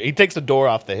off the hinge. He takes the door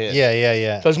off the hinge.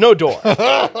 Yeah. So there's no door.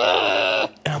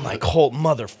 And I'm like, oh,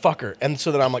 motherfucker. And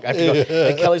so then I'm like, I have to go.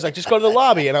 And Kelly's like, just go to the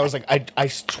lobby. And I was like, I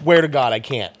swear to God, I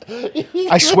can't.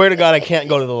 I swear to God, I can't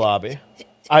go to the lobby.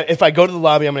 If I go to the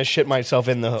lobby, I'm going to shit myself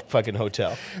in the fucking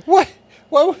hotel. What?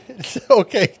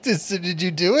 Okay. So did you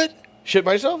do it? Shit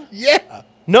myself? Yeah.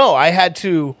 No, I had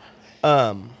to...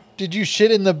 Did you shit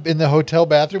in the hotel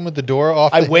bathroom with the door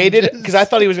off? I waited because I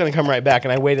thought he was going to come right back,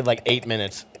 and I waited like 8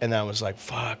 minutes, and I was like,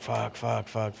 fuck.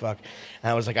 And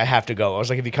I was like, I have to go. I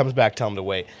was like, if he comes back, tell him to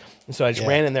wait. And so I just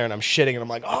ran in there, and I'm shitting, and I'm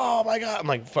like, oh my God. I'm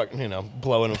like, fucking,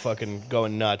 blowing and fucking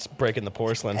going nuts, breaking the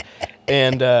porcelain,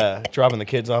 and dropping the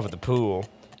kids off at the pool.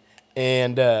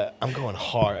 And I'm going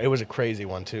hard. It was a crazy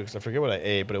one, too, because I forget what I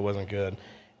ate, but it wasn't good.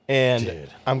 And Dude.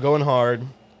 I'm going hard,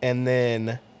 and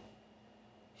then...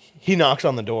 he knocks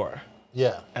on the door.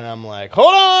 Yeah. And I'm like,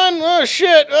 hold on. Oh,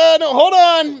 shit. No, hold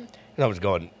on. And I was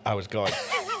going.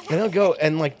 And I'll go.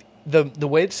 And, like, the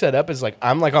way it's set up is, like,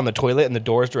 I'm, like, on the toilet, and the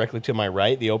door is directly to my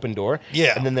right, the open door.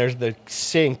 Yeah. And then there's the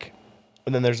sink,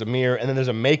 and then there's a mirror, and then there's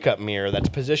a makeup mirror that's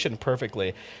positioned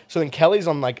perfectly. So then Kelly's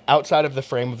on, like, outside of the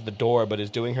frame of the door, but is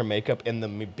doing her makeup in the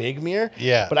big mirror.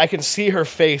 Yeah. But I can see her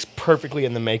face perfectly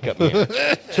in the makeup mirror.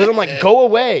 So then I'm like, go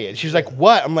away. And she's like,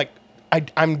 what? I'm like, I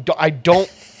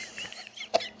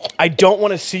don't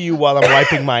want to see you while I'm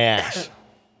wiping my ass.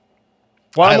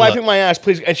 While I'm wiping my ass,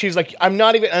 please. And she's like, I'm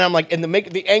not even. And I'm like, and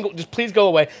the angle, just please go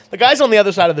away. The guy's on the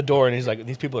other side of the door, and he's like,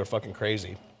 these people are fucking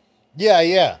crazy.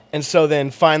 Yeah. And so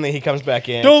then finally he comes back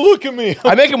in. Don't look at me.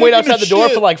 I make him wait outside the door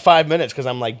shit. for like 5 minutes because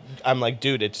I'm like,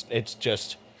 dude, it's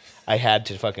just, I had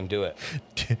to fucking do it.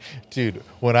 Dude,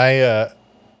 when I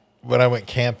went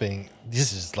camping,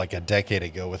 this is like a decade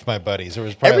ago with my buddies. It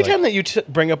was probably Every time that you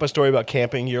bring up a story about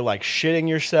camping, you're like shitting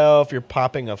yourself. You're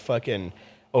popping a fucking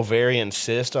ovarian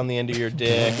cyst on the end of your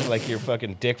dick. Like your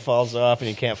fucking dick falls off and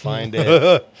you can't find it.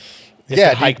 You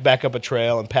have to hike back up a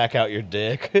trail and pack out your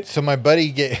dick. So my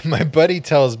buddy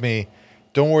tells me,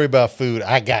 "Don't worry about food.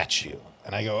 I got you."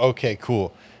 And I go, "Okay,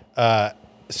 cool."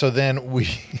 So then we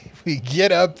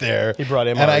get up there. He brought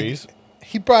MREs.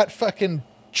 He brought fucking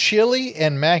chili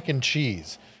and mac and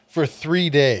cheese for 3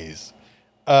 days.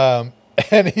 And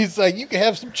he's like, you can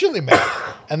have some chili mac.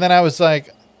 And then I was like,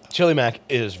 chili mac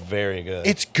is very good.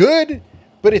 it's good,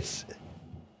 but it's...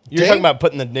 You're talking about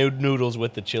putting the noodles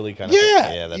with the chili kind of thing.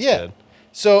 Yeah, that's good.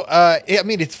 So, I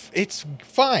mean, it's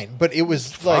fine, but it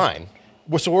was fine.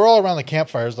 Well, so we're all around the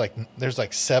campfires, like, there's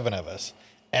like 7 of us,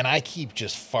 and I keep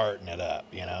just farting it up,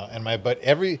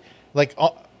 and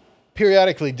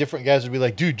periodically different guys would be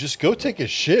like, dude, just go take a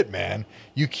shit, man.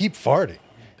 You keep farting.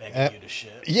 Begging you to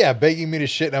shit. Yeah, begging me to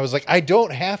shit. And I was like, I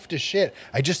don't have to shit.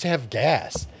 I just have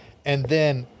gas. And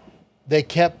then they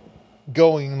kept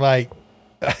going like,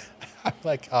 I'm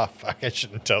like, oh, fuck, I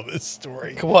shouldn't tell this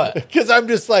story. What? Because I'm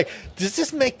just like, does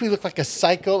this make me look like a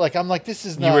psycho? Like, I'm like, this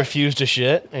is not. You refuse to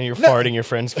shit and you're farting your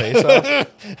friend's face off?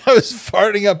 I was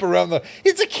farting up around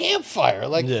it's a campfire.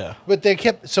 Like, yeah. But they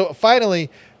kept, so finally,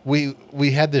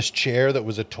 we had this chair that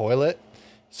was a toilet.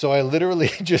 So I literally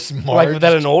just marched. Like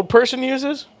that an old person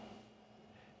uses?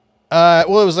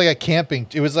 Well, it was like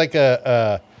it was like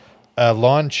a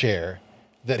lawn chair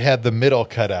that had the middle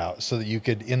cut out so that you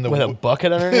could with a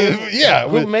bucket underneath. Yeah,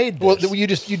 who made this? Well, you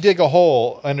dig a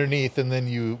hole underneath and then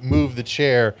you move the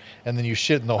chair and then you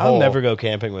shit in the hole. I'll never go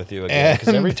camping with you again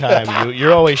because every time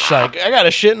you're always like, I gotta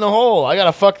shit in the hole. I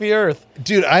gotta fuck the earth.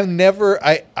 Dude,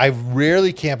 I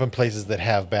rarely camp in places that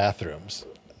have bathrooms.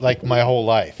 like my whole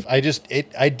life. I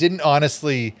didn't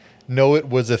honestly know it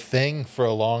was a thing for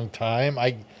a long time.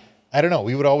 I don't know.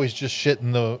 We would always just shit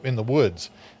in the woods.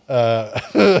 I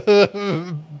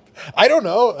don't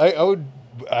know.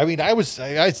 I was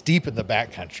deep in the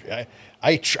backcountry.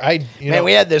 I tried. Man,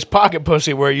 we had this pocket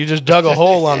pussy where you just dug a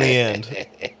hole on the end.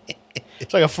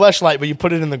 It's like a fleshlight, but you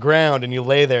put it in the ground and you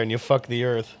lay there and you fuck the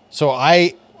earth. So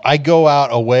I go out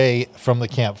away from the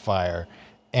campfire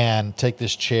and take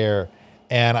this chair,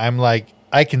 and I'm like,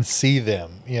 I can see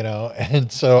them,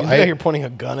 and so you're pointing a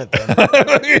gun at them while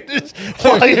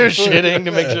you're shitting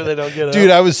to make sure they don't get up. Dude,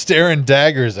 I was staring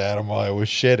daggers at them while I was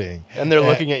shitting, and they're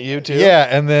looking at you too. Yeah,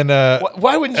 and then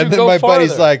why wouldn't you and then go my farther?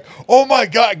 buddy's like, "Oh my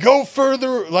god, go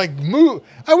further! Like move."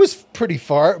 I was pretty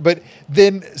far, but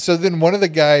then one of the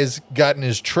guys got in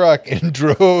his truck and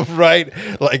drove right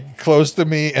like close to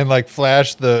me and like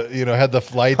flashed had the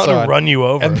lights on, run you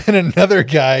over. And then another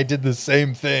guy did the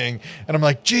same thing, and I'm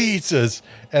like, Jesus.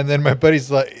 And then my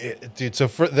buddy's like, dude,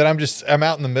 then I'm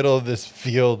out in the middle of this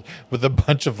field with a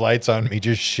bunch of lights on me,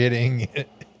 just shitting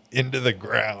into the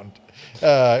ground.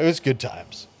 It was good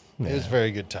times. Yeah. It was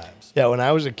very good times. Yeah, when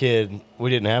I was a kid,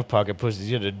 we didn't have pocket pussies.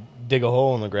 You had to dig a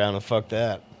hole in the ground and fuck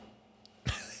that.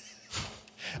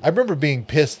 I remember being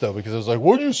pissed, though, because I was like,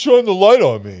 why'd you shine the light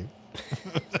on me?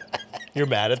 You're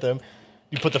mad at them?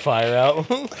 You put the fire out?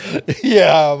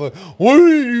 Yeah. I'm like,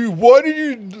 why did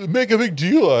you make a big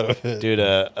deal out of it? Dude,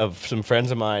 of some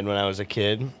friends of mine when I was a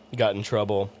kid got in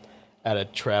trouble at a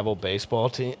travel baseball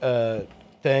thing.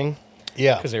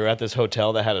 Yeah. Because they were at this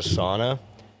hotel that had a sauna,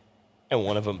 and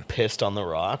one of them pissed on the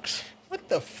rocks. What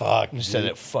the fuck? You said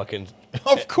it fucking...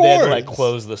 Of course. They had to, like,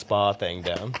 close the spa thing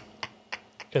down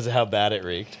because of how bad it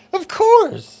reeked. Of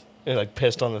course. It, like,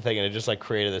 pissed on the thing, and it just, like,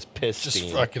 created this piss steam.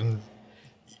 Just fucking...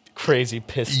 Crazy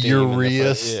piss steam.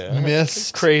 Urea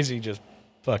mist. Crazy just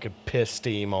fucking piss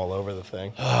steam all over the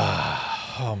thing.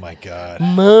 Oh, my God.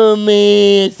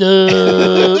 Mommy,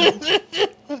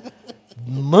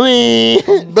 Mommy.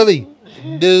 Buddy.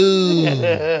 Dude,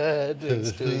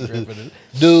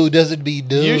 doesn't be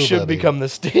dude. You should buddy. become the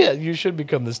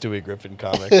Stewie Griffin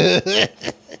comic.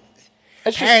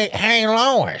 Hey,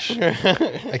 Lois.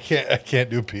 I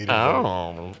can't do Peter.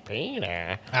 Oh,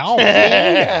 Peter. Oh, Peter.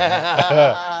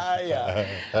 Yeah.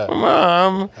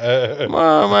 Mom,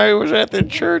 I was at the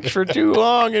church for too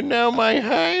long and now my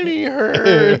hiney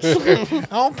hurts.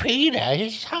 Oh, Peter,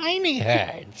 his hiney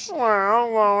hurts.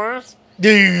 Well, Lois.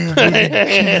 Dude,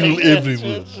 kill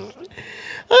everyone.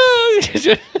 Oh,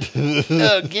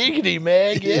 giggity,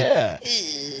 Meg, yeah.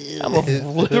 I'm a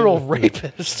literal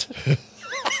rapist.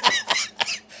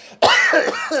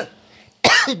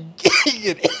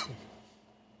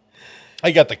 I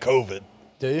got the COVID.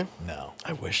 Do you? No.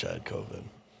 I wish I had COVID.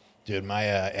 Dude, my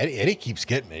Eddie keeps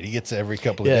getting it. He gets it every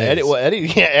couple of Yeah, days.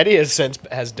 Eddie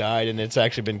has died, and it's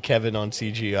actually been Kevin on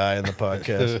CGI in the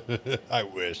podcast. I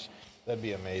wish. That'd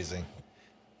be amazing.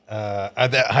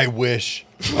 I wish.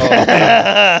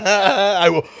 I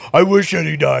wish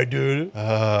Eddie died, dude.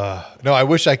 No, I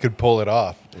wish I could pull it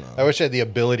off. No. I wish I had the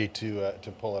ability to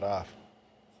pull it off.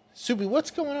 Subi, what's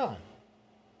going on?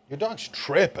 Your dog's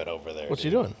tripping over there. What's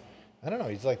he doing? I don't know.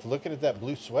 He's like looking at that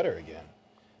blue sweater again.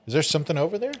 Is there something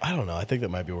over there? I don't know. I think that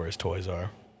might be where his toys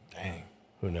are. Dang.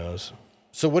 Who knows?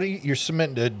 So what are you're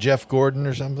submitting to Jeff Gordon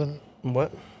or something?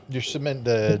 What? You're submitting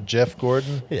to Jeff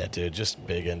Gordon? Yeah, dude, just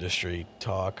big industry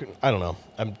talk. I don't know.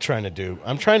 I'm trying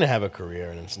to have a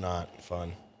career, and it's not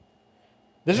fun.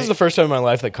 This is the first time in my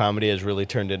life that comedy has really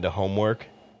turned into homework.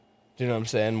 Do you know what I'm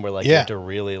saying? Where, like, you have to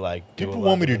really, like, do People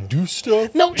want me to do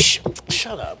stuff? No,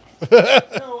 shut up.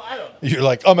 No, I don't. You're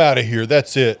like, I'm out of here.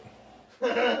 That's it.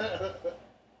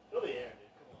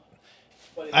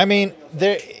 I mean,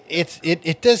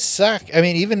 it does suck. I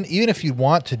mean, even if you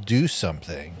want to do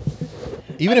something,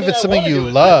 if it's something you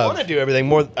love, I want to do everything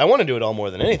more. I want to do it all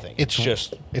more than anything.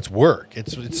 It's work.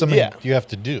 It's something you have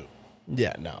to do.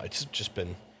 Yeah, no, it's just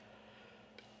been.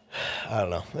 I don't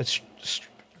know.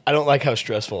 I don't like how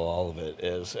stressful all of it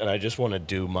is, and I just want to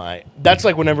do my. That's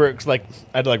like whenever it's like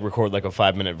I'd like record like a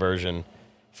 5-minute version,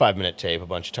 5-minute tape a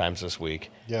bunch of times this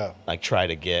week. Yeah. Like try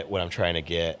to get what I'm trying to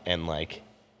get, and like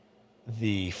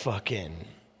the fucking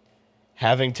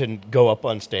having to go up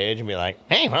on stage and be like,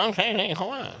 hey,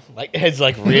 hold on. Like it's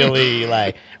like really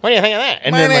like, what do you think of that?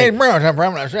 And then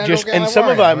like, just and some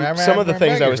of the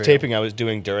things I was taping, I was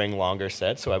doing during longer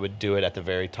sets, so I would do it at the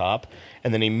very top,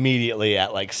 and then immediately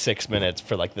at like 6 minutes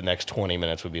for like the next 20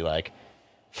 minutes would be like,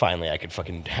 finally I could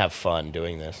fucking have fun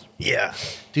doing this. Yeah,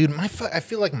 dude, I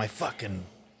feel like my fucking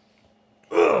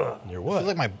You're I what?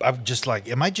 feel like I've just like,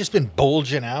 am I just been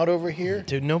bulging out over here?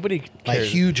 Dude, nobody My cares.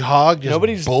 huge hog just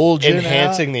Nobody's bulging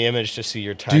enhancing out? the image to see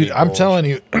your tiny Dude, I'm bulge. telling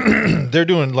you, they're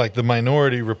doing like the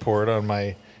Minority Report on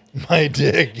my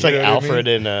dick. It's like Alfred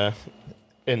in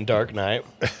Dark Knight.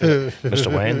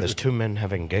 Mr. Wayne, there's two men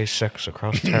having gay sex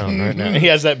across town right now. He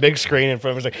has that big screen in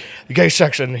front of him. He's like, gay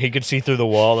sex, and he could see through the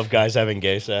wall of guys having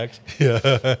gay sex.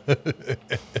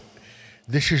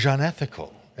 This is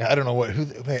unethical. I don't know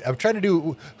wait, I'm trying to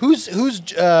do who's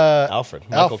Alfred.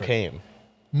 Michael Caine.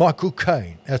 Michael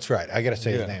Caine. That's right. I gotta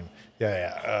say his name.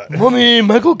 Yeah. Mommy,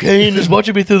 Michael Caine is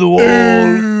watching me through the wall.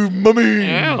 Mommy.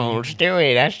 Oh,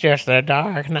 Stewie, that's just the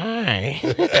Dark Knight.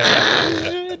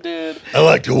 Dude. I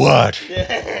like to watch.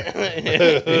 Yeah,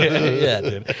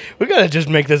 dude. We gotta just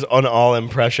make this an all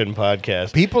impression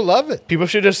podcast. People love it. People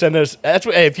should just send us. That's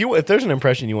what, hey, if there's an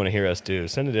impression you want to hear us do,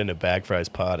 send it in to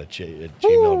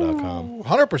bagfriespod@gmail.com.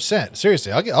 100%.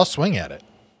 Seriously, I'll swing at it.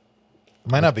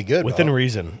 Might not be good. Within though.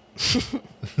 reason.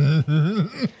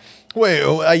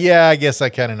 Wait, yeah, I guess I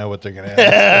kind of know what they're gonna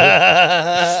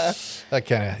ask.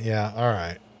 Yeah. All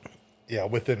right. Yeah,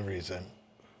 within reason.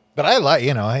 But I like,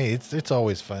 hey, it's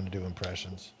always fun to do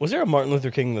impressions. Was there a Martin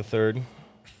Luther King III?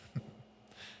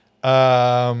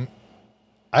 I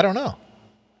don't know.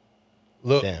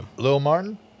 Damn. Lil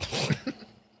Martin?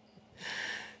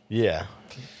 Yeah.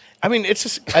 I mean, it's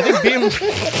just, I think being.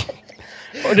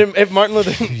 If Martin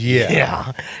Luther.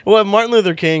 Yeah. Well, if Martin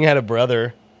Luther King had a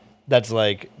brother that's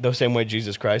like the same way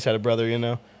Jesus Christ had a brother,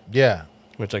 Yeah.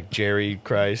 It's like Jerry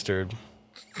Christ or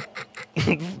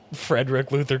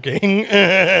Frederick Luther King.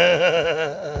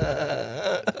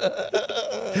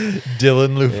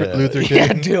 Dylan Luther King. Yeah,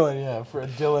 Dylan. Yeah,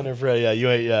 Dylan or Fred. Yeah, you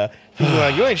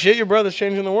ain't shit. Your brother's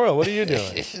changing the world. What are you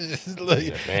doing?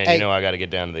 Man, Hey, I got to get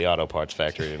down to the auto parts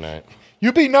factory tonight.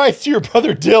 you be nice to your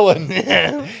brother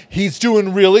Dylan. He's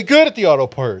doing really good at the auto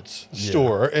parts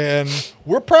store, and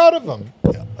we're proud of him.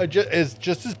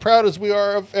 Just as proud as we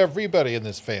are of everybody in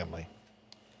this family.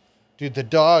 Dude, the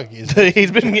dog is.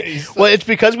 Well, it's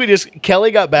because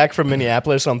Kelly got back from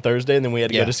Minneapolis on Thursday, and then we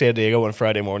had to go to San Diego on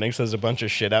Friday morning. So there's a bunch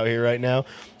of shit out here right now,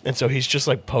 and so he's just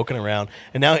like poking around.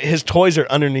 And now his toys are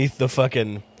underneath the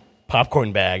fucking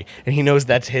popcorn bag, and he knows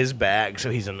that's his bag,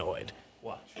 so he's annoyed.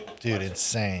 Watch, Dude,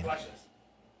 insane. Watch this.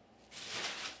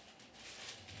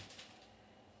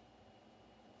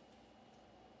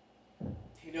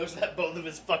 He knows that both of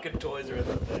his fucking toys are in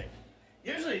the thing.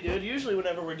 Usually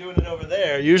whenever we're doing it over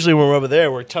there, when we're over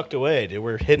there, we're tucked away, dude.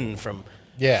 We're hidden from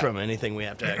anything we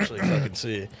have to actually fucking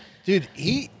see. Dude,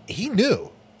 he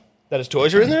knew. That his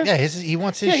toys are in there? Yeah, he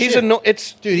wants his Yeah, shit.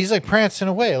 Dude, He's like prancing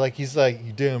away. Like he's like,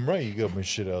 you damn right you got my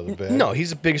shit out of the bag. no, he's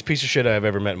the biggest piece of shit I've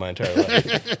ever met in my entire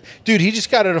life. Dude, he just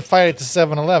got at a fight at the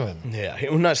 7-Eleven. Yeah,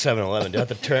 well, not 7-Eleven, dude.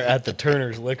 At the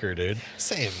Turner's Liquor, dude.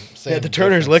 Same. Yeah, at the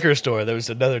Turner's Liquor store, there was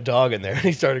another dog in there, and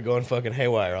he started going fucking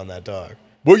haywire on that dog.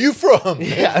 Where you from?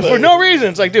 Yeah, for no reason.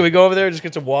 It's like, dude, we go over there, just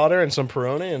get some water and some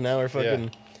Peroni, and now we're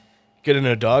fucking get in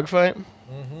a dog fight.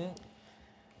 Mm-hmm.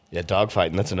 Yeah, dog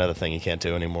fighting, that's another thing you can't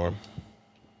do anymore.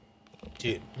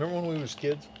 Dude, remember when we was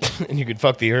kids? And you could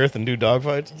fuck the earth and do dog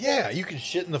fights? Yeah, you can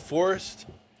shit in the forest.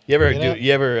 You ever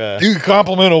You can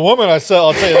compliment a woman, I'll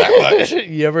tell you that much.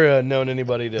 you ever known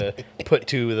anybody to put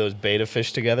two of those beta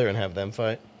fish together and have them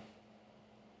fight?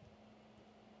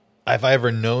 Have I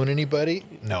ever known anybody?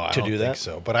 No, I To don't do think that?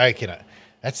 so. But I can.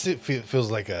 That's it. Feels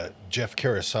like a Jeff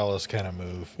Carasalis kind of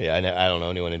move. Yeah, I don't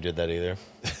know anyone who did that either.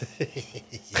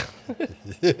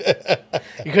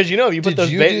 Because if you put Did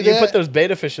you put those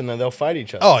beta fish in there, they'll fight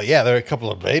each other. Oh yeah, there are a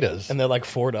couple of betas. And they're like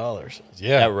 $4.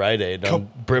 Yeah. At Rite Aid on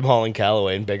Brimhall and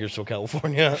Callaway in Bakersfield,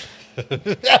 California.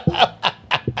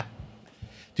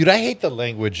 Dude, I hate the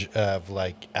language of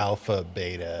like alpha,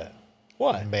 beta.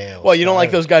 Why? Males. Well, you don't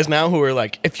like those guys now who are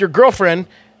like, if your girlfriend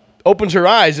opens her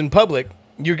eyes in public,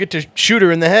 you get to shoot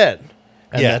her in the head.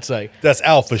 And that's like, that's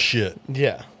alpha shit.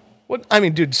 yeah. What I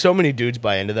mean, dude, so many dudes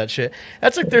buy into that shit.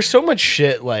 That's like, there's so much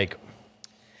shit like,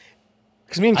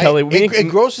 because me and Kelly, It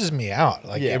grosses me out.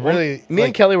 Like yeah, it really. Me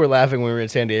and Kelly were laughing when we were in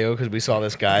San Diego because we saw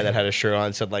this guy that had a shirt on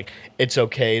and said like, it's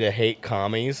okay to hate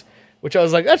commies, which I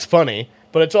was like, that's funny.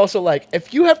 But it's also like,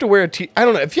 if you have to wear if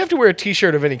you have to wear a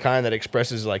t-shirt of any kind that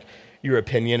expresses like your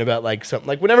opinion about like something,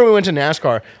 like whenever we went to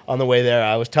NASCAR on the way there,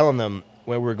 I was telling them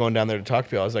when we were going down there to talk to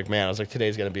people, I was like,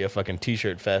 today's going to be a fucking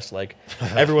t-shirt fest. Like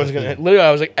everyone's going to, literally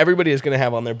I was like, everybody is going to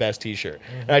have on their best t-shirt.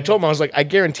 Mm-hmm. And I told them, I was like, I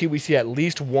guarantee we see at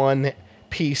least one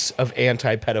piece of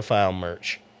anti-pedophile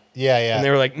merch. Yeah, yeah. And they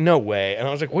were like, no way. And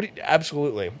I was like, what?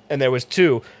 Absolutely. And there was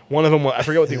two. One of them, I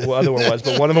forget what the other one was,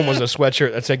 but one of them was a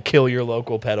sweatshirt that said, kill your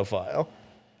local pedophile.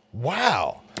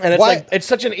 Wow. And it's like, it's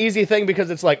such an easy thing because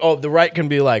it's like, oh, the right can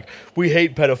be like, we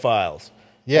hate pedophiles.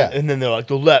 Yeah. And then they're like,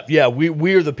 the left. Yeah,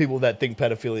 we're the people that think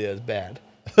pedophilia is bad.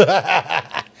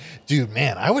 Dude,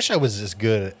 man, I wish I was as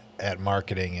good at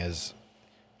marketing as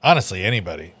honestly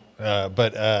anybody.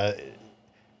 But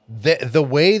the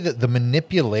way that the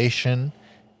manipulation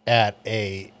at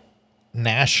a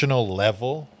national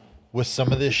level with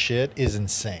some of this shit is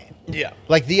insane. Yeah.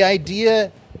 Like the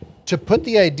idea to put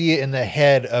the idea in the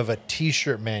head of a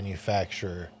t-shirt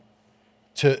manufacturer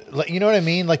to, like, you know what I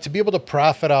mean? Like to be able to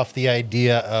profit off the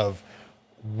idea of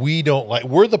we're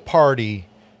the party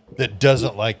that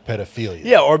doesn't like pedophilia.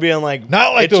 Yeah, or being like,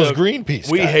 Not like those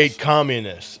Greenpeace We guys. hate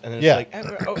communists, and it's Yeah. like,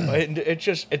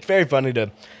 it's very funny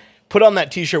to put on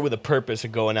that T-shirt with a purpose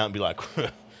and going out and be like,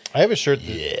 I have a shirt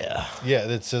that, yeah,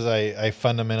 that says I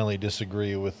fundamentally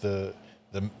disagree with the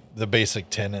basic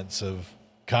tenets of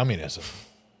communism.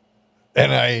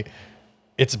 And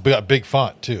it's a big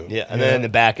font too. yeah, and then in the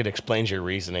back it explains your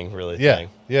reasoning, really. Yeah.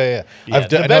 Yeah, I've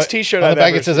the best T-shirt on I've the back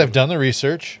ever it says seen. I've done the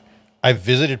research. I've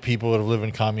visited people that have lived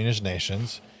in communist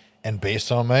nations, and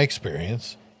based on my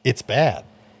experience, it's bad.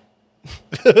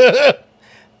 The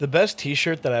best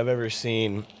T-shirt that I've ever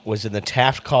seen was in the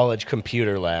Taft College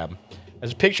Computer Lab.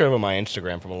 There's a picture of it on my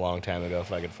Instagram from a long time ago,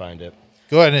 if I could find it.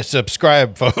 Go ahead and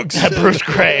subscribe, folks. Bruce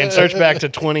Gray, and search back to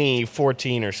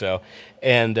 2014 or so.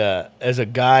 And as a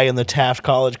guy in the Taft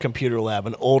College Computer Lab,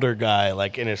 an older guy,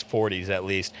 like in his 40s at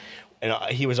least, and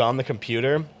he was on the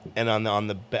computer, and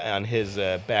on his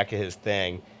back of his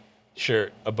thing,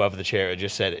 shirt above the chair, it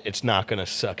just said, "It's not gonna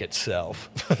suck itself."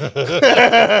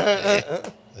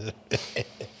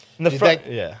 In the Dude, front,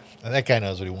 that- yeah. That guy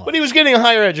knows what he wants. But he was getting a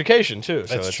higher education too,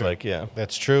 so That's it's true. like, yeah.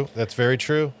 That's true. That's very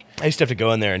true. I used to have to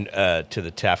go in there and to the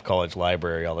Taft College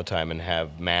library all the time and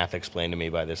have math explained to me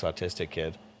by this autistic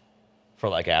kid for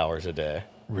like hours a day.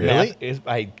 Really? Math is,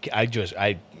 I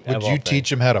Would of all you things.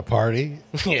 teach him how to party?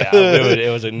 Yeah,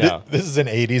 it was a no. This is an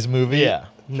 80s movie? Yeah,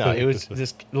 no, it was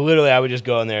just literally. I would just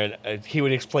go in there and he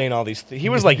would explain all these. He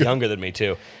was like younger than me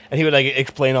too, and he would like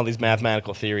explain all these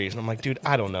mathematical theories. And I'm like, dude,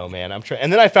 I don't know, man. I'm trying.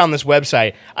 And then I found this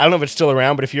website. I don't know if it's still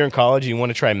around, but if you're in college and you want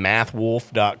to try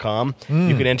mathwolf.com,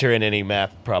 you can enter in any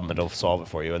math problem. It'll solve it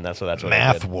for you, and that's what I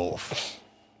Math did. Wolf.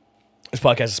 This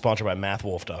podcast is sponsored by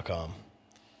mathwolf.com.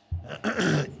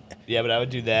 Yeah, but I would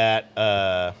do that.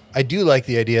 I do like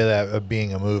the idea of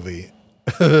being a movie.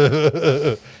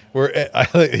 Where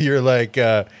you're like,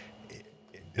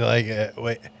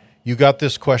 wait, you got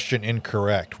this question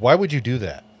incorrect. Why would you do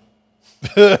that?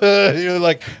 You're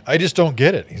like, I just don't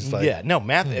get it. He's like, yeah, no,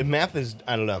 math is,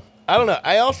 I don't know.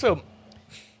 I also,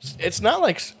 it's not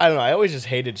like, I don't know, I always just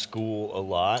hated school a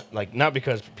lot. Like, not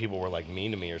because people were like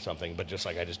mean to me or something, but just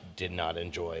like I just did not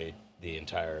enjoy the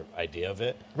entire idea of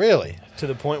it. Really? To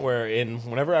the point where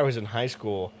whenever I was in high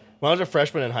school, when I was a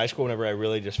freshman in high school, whenever I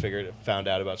really just found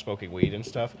out about smoking weed and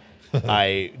stuff,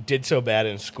 I did so bad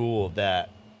in school that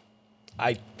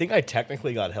I think I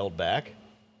technically got held back.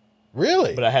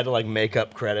 Really? But I had to like make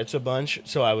up credits a bunch.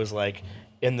 So I was like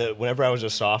whenever I was a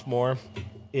sophomore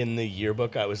in the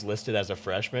yearbook, I was listed as a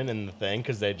freshman in the thing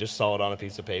because they just saw it on a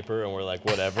piece of paper and were like,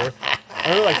 whatever. I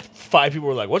remember like 5 people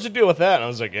were like, "What's the deal with that?" And I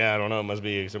was like, "Yeah, I don't know. It must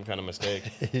be some kind of mistake."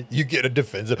 You get a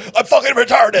defensive. I'm fucking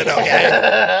retarded.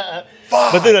 Okay.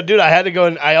 Fuck. But then, dude, I had to go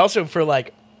and I also for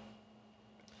like,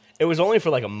 it was only for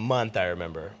like a month. I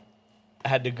remember I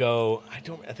had to go. I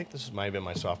think this might have been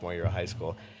my sophomore year of high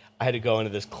school. I had to go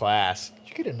into this class. Did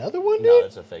you get another one, dude? No,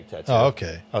 that's a fake tattoo. Oh,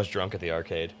 okay. I was drunk at the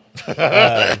arcade.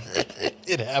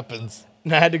 It happens.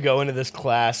 And I had to go into this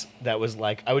class that was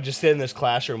like, I would just sit in this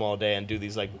classroom all day and do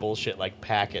these like bullshit like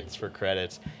packets for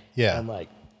credits. Yeah. And like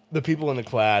the people in the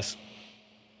class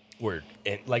were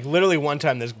like literally one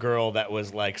time this girl that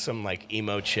was like some like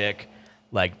emo chick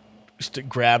like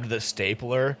grabbed the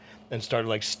stapler and started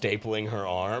like stapling her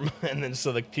arm. And then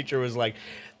so the teacher was like,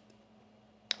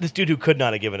 this dude who could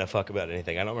not have given a fuck about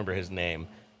anything. I don't remember his name,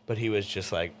 but he was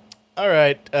just like, all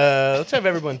right, let's have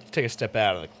everyone take a step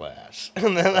out of the class.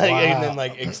 And then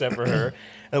like except for her.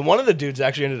 And one of the dudes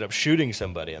actually ended up shooting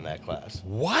somebody in that class.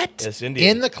 What? This Indian.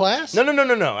 In the class? No,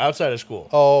 outside of school.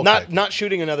 Oh, okay. Not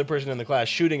shooting another person in the class,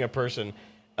 shooting a person.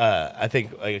 I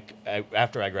think like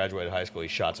after I graduated high school, he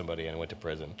shot somebody and went to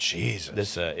prison. Jesus.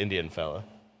 This Indian fella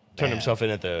turned Man. himself in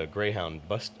at the Greyhound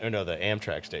the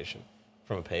Amtrak station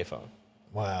from a payphone.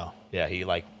 Wow. Yeah, he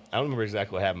like I don't remember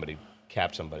exactly what happened, but he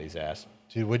capped somebody's ass.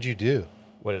 Dude, what'd you do?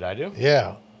 What did I do?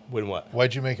 Yeah. When what?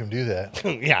 Why'd you make him do that?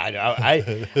 Yeah, I know.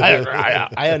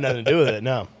 I had nothing to do with it.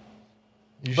 No.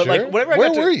 You But, sure? like, whenever I Where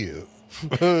got to- were you?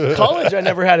 College, I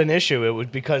never had an issue. It was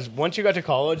because once you got to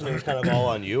college and it was kind of all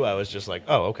on you, I was just like,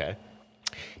 oh, okay.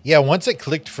 Yeah, once it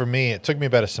clicked for me, it took me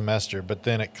about a semester, but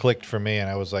then it clicked for me and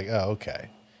I was like, oh, okay.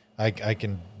 I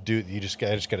can I just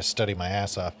got to study my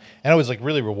ass off, and it was like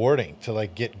really rewarding to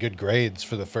like get good grades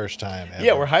for the first time ever.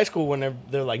 Yeah, where high school, whenever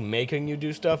they're like making you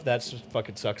do stuff, that's just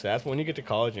fucking sucks ass. But when you get to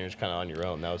college and you're just kind of on your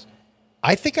own, that was.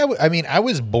 I think I mean, I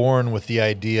was born with the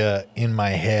idea in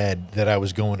my head that I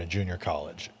was going to junior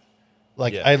college.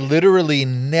 Like, Yeah. I literally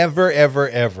never, ever,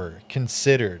 ever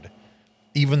considered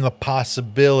even the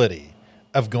possibility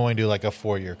of going to like a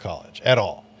 4-year college at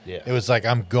all. Yeah. It was like,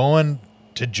 I'm going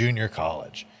to junior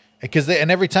college.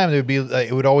 And every time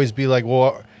it would always be like,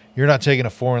 well, you're not taking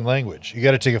a foreign language. You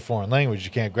got to take a foreign language.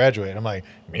 You can't graduate. I'm like,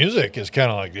 music is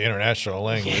kind of like the international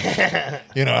language,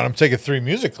 and I'm taking 3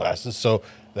 music classes. So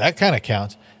that kind of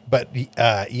counts. But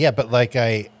but like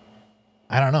I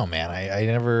don't know, man. I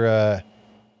never,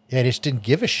 I just didn't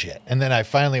give a shit. And then I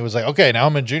finally was like, okay, now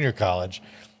I'm in junior college.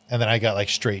 And then I got like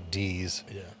straight D's.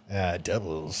 Yeah.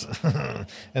 Doubles.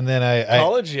 And then I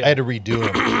had to redo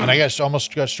them. And I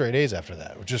almost got straight A's after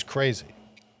that, which is crazy.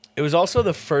 It was also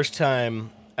the first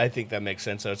time, I think that makes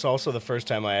sense. It's also the first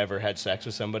time I ever had sex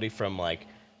with somebody from like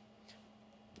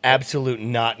absolute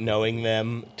not knowing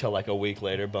them till like a week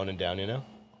later, boning down,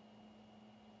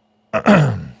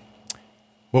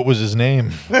 What was his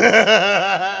name?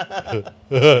 That's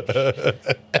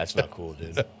not cool,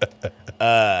 dude.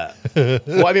 Well,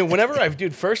 I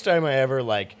mean, first time I ever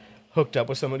like hooked up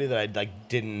with somebody that I like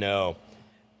didn't know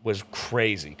was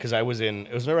crazy because it was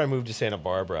whenever I moved to Santa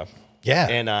Barbara. Yeah.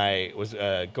 And I was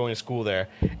going to school there,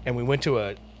 and we went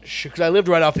to because I lived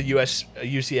right off the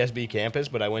UCSB campus,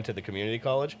 but I went to the community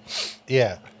college.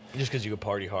 Yeah. Just because you could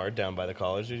party hard down by the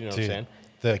college, dude, you know what I'm saying?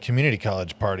 The community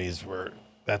college parties were,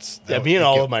 Me and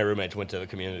all of my roommates went to the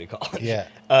community college. Yeah.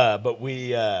 But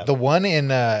we... the one in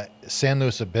San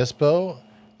Luis Obispo,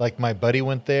 like my buddy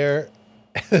went there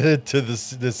to the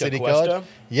city Cuesta? college.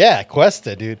 Yeah,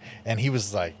 Cuesta, dude. And he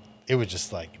was like, it was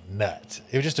just like nuts.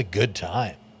 It was just a good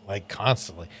time, like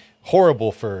constantly.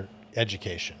 Horrible for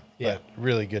education. Yeah. But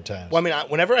really good times. Well, I mean,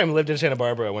 whenever I lived in Santa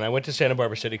Barbara, when I went to Santa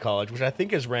Barbara City College, which I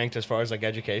think is ranked as far as like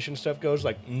education stuff goes,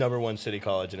 like #1 city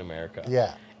college in America.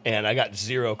 Yeah. And I got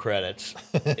 0 credits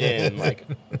in like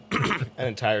an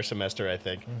entire semester, I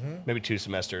think, maybe 2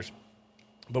 semesters.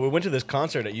 But we went to this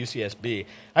concert at UCSB.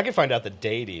 I could find out the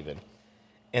date even.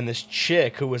 And this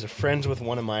chick who was friends with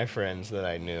one of my friends that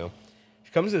I knew,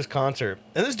 she comes to this concert,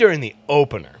 and this is during the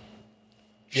opener.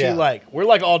 We're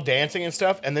like all dancing and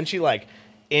stuff, and then she like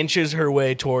inches her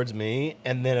way towards me,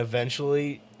 and then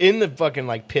eventually in the fucking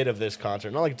like pit of this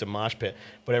concert, not like it's a mosh pit,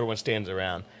 but everyone stands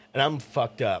around, and I'm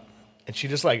fucked up. And she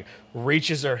just like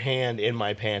reaches her hand in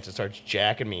my pants and starts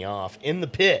jacking me off in the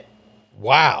pit.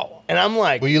 Wow. And I'm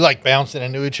like, were you like bouncing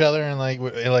into each other and like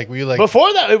were you like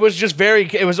before that? It was just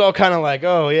it was all kind of like,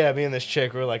 oh yeah, me and this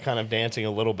chick were like kind of dancing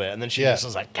a little bit, and then she just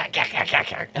was like, gah, gah, gah, gah,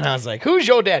 gah. And I was like, who's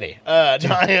your daddy?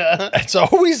 It's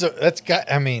always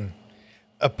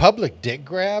a public dick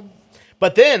grab.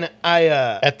 But then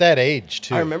at that age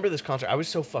too. I remember this concert. I was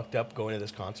so fucked up going to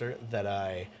this concert that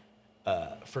I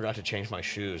forgot to change my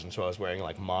shoes, and so I was wearing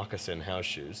like moccasin house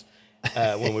shoes.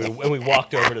 When we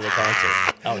walked over to the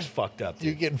concert, I was fucked up. Dude.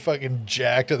 You're getting fucking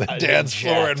jacked on the dance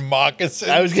floor in moccasins.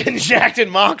 I was getting jacked in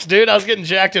mocks, dude. I was getting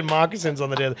jacked in moccasins on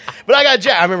the dance. But I got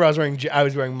jacked. I remember I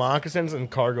was wearing moccasins and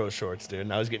cargo shorts, dude,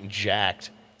 and I was getting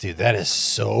jacked. Dude, that is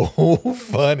so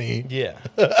funny. Yeah.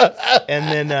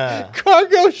 And then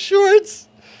cargo shorts.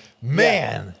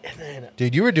 Man. Yeah. And then,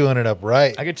 dude, you were doing it up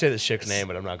right. I could say this chick's name,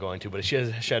 but I'm not going to. But she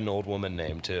had an old woman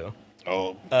name too.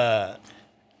 Oh.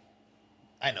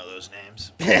 I know those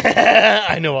names.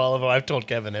 I know all of them. I've told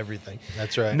Kevin everything.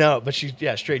 That's right. No, but she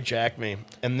straight jacked me.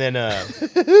 And then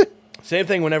same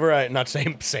thing whenever not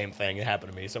same thing. It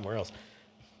happened to me somewhere else.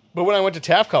 But when I went to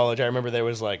Taft College, I remember there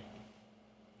was like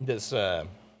this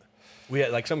we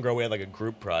had like some girl, we had like a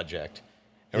group project.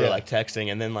 And we were like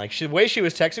texting, and then like the way she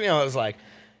was texting me, I was like,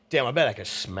 damn, I bet I could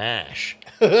smash.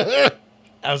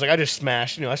 I was like, I just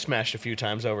smashed. I smashed a few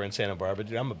times over in Santa Barbara,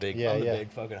 dude. I'm a big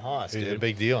fucking hoss, dude. It's a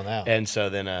big deal now. And so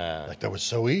then, like that was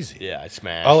so easy. Yeah, I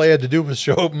smashed. All I had to do was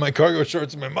show up in my cargo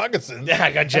shorts and my moccasins. Yeah,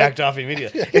 I got jacked off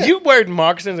immediately. If you wear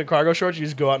moccasins and cargo shorts, you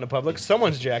just go out in the public,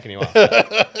 someone's jacking you off.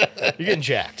 You're getting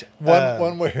jacked.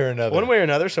 One way or another. One way or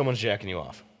another, someone's jacking you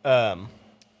off.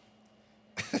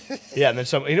 Yeah, and then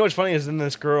some. You know what's funny is then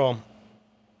this girl.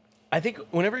 I think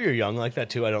whenever you're young like that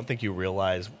too, I don't think you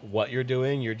realize what you're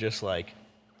doing. You're just like.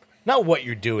 Not what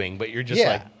you're doing, but you're just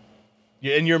like,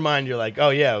 in your mind, you're like,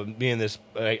 oh yeah, me and this,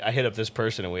 I hit up this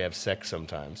person and we have sex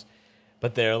sometimes.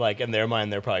 But they're like, in their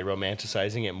mind, they're probably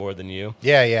romanticizing it more than you.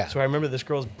 Yeah, yeah. So I remember this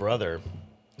girl's brother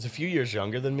was a few years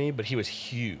younger than me, but he was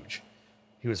huge.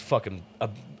 He was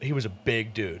he was a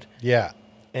big dude. Yeah.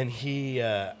 And he,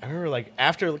 I remember like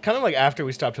after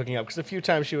we stopped hooking up, because a few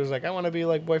times she was like, I want to be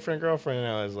like boyfriend, girlfriend. And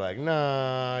I was like,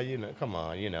 nah, come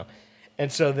on.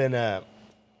 And so then,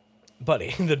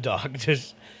 Buddy, the dog,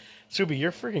 just, Subi,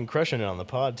 you're freaking crushing it on the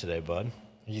pod today, bud.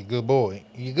 You good boy.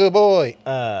 You good boy.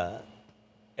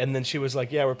 And then she was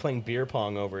like, yeah, we're playing beer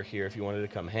pong over here if you wanted to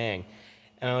come hang.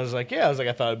 And I was like, yeah. I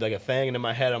thought it'd be like a thing. And in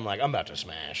my head, I'm like, I'm about to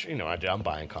smash. I'm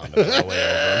buying condoms on the way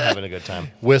over. I'm having a good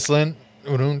time. Whistling.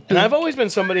 And I've always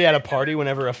been somebody at a party,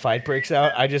 whenever a fight breaks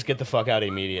out, I just get the fuck out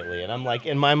immediately. And I'm like,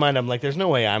 in my mind, I'm like, there's no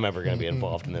way I'm ever going to be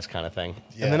involved in this kind of thing.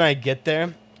 Yeah. And then I get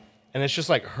there, and it's just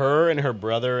like her and her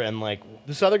brother and like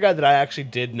this other guy that I actually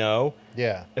did know.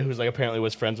 Yeah. Who's like apparently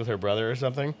was friends with her brother or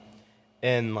something.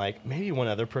 And like maybe one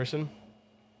other person.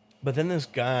 But then this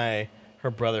guy,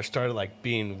 her brother, started like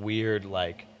being weird,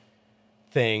 like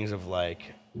things of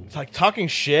like talking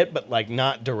shit, but like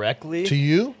not directly. To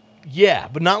you? Yeah,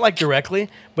 but not like directly.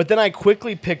 But then I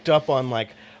quickly picked up on like,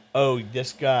 oh,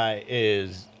 this guy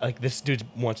is like, this dude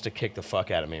wants to kick the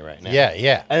fuck out of me right now. Yeah,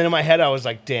 yeah. And then in my head, I was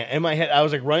like, damn. In my head, I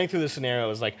was like running through the scenario. I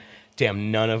was like,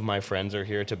 damn, none of my friends are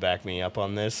here to back me up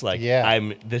on this. Like, yeah.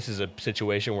 This is a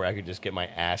situation where I could just get my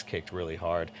ass kicked really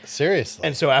hard. Seriously.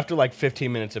 And so after like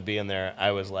 15 minutes of being there,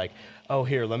 I was like, oh,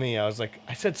 here,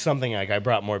 I said something like, I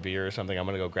brought more beer or something. I'm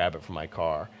going to go grab it from my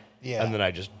car. Yeah. And then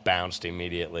I just bounced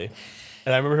immediately.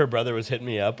 And I remember her brother was hitting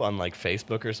me up on like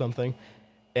Facebook or something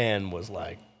and was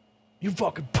like, you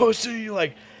fucking pussy.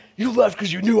 Like, you left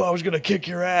because you knew I was going to kick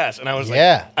your ass. And I was like,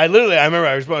 I remember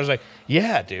I was like,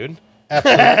 yeah, dude.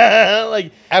 Absolutely.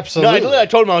 Like, absolutely. No, I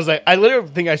told him, I literally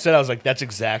think I said, I was like, that's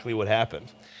exactly what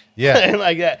happened. Yeah. And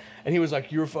like that. And he was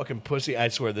like, you're a fucking pussy. I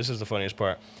swear, this is the funniest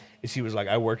part. Is he was like,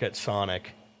 I work at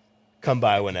Sonic. Come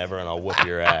by whenever and I'll whoop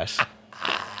your ass.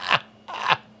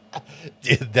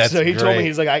 Dude, that's so he great. told me,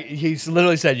 he's like, he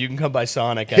literally said, you can come by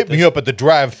Sonic. Hit me up at the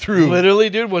drive-thru. Literally,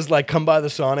 dude, was like, come by the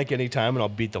Sonic anytime and I'll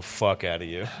beat the fuck out of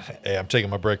you. Hey, I'm taking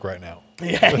my break right now.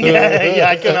 Yeah.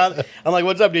 I cannot. I'm like,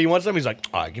 what's up, dude? You want something? He's like,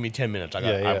 all right, give me 10 minutes. I'm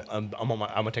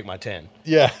gonna take my 10.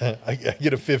 Yeah, I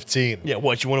get a 15. Yeah,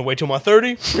 what? You want to wait till my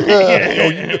 30?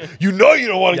 You know you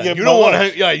don't want to get. You don't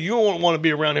want to. Yeah, you don't want to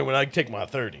be around here when I take my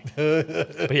 30.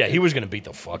 But yeah, he was gonna beat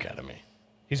the fuck out of me.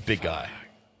 He's a big guy,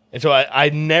 and so I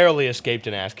narrowly escaped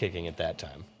an ass kicking at that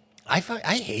time. I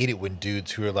hate it when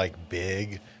dudes who are like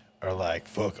big are like,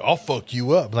 "Fuck, I'll fuck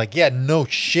you up." Like, yeah, no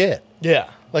shit. Yeah.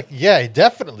 Like, yeah,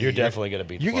 definitely. You're definitely gonna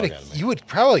beat the fuck out of me. You would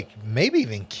probably maybe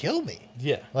even kill me.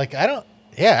 Yeah. Like, I don't.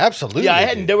 Yeah, absolutely.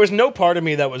 Yeah, dude. there was no part of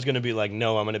me that was gonna be like,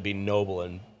 no, I'm gonna be noble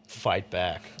and fight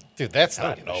back. Dude, that's I don't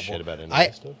not give a noble. shit about any of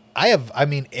that stuff. I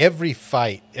mean, every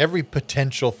fight, every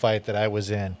potential fight that I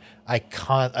was in,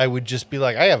 I would just be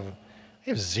like, I have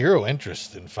zero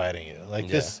interest in fighting you. Like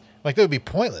this, like that would be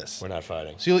pointless. We're not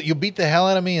fighting. So you'll beat the hell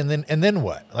out of me, and then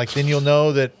what? Like then you'll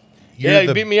know that.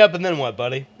 You beat me up, and then what,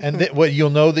 buddy? And what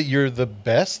you'll know that you're the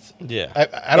best. Yeah,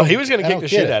 I don't. He was gonna kick the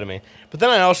shit it. out of me, but then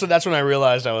that's when I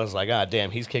realized I was like, ah,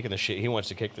 damn, he's kicking the shit. He wants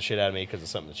to kick the shit out of me because of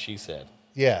something that she said.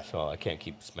 Yeah. So I can't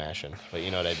keep smashing. But you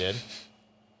know what I did?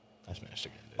 I smashed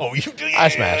again. Dude. Oh, you did. I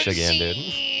smashed again, dude.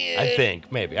 I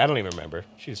think maybe I don't even remember.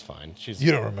 She's fine.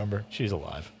 You don't remember? She's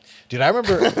alive. Dude, I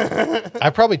remember. I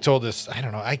probably told this. I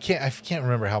don't know. I can't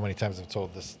remember how many times I've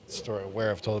told this story, where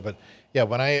I've told it, but yeah,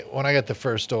 when I got the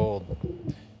first old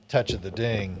touch of the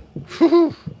ding,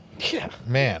 yeah,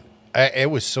 man, it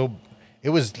was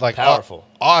like powerful,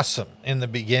 awesome in the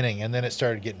beginning, and then it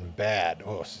started getting bad.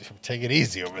 Oh, take it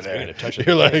easy over there.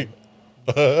 You're like,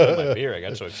 my beer. I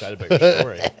got so excited about your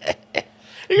story.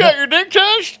 You got your dick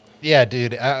touched? Yeah,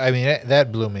 dude. I mean,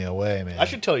 that blew me away, man. I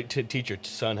should teach your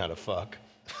son how to fuck.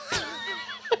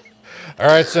 All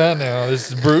right, son. Now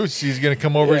this is Bruce. He's gonna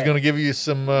come over. Yeah. He's gonna give you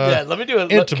some. Let me do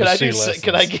it. Intimacy lessons.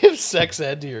 Can I give sex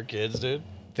ed to your kids, dude?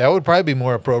 That would probably be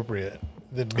more appropriate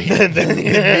than me, than me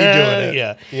doing it.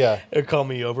 Yeah, yeah. Or call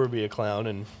me over, be a clown,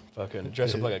 and fucking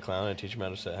dress up like a clown and teach them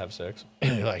how to have sex.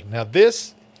 And you're like, now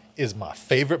this is my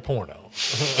favorite porno.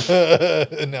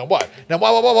 Now what? Now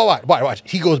why? Watch.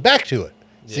 He goes back to it.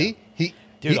 Yeah. See, he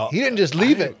didn't just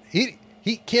leave it.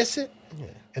 He kiss it,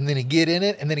 and then he get in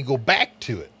it, and then he go back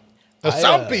to it. Now,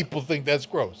 some people think that's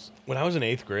gross. When I was in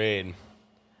 8th grade,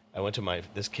 I went to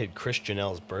this kid Chris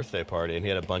Janelle's birthday party, and he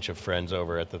had a bunch of friends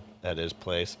over at his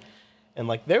place, and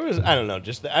like there was I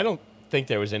don't think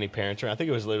there was any parents around. I think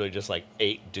it was literally just like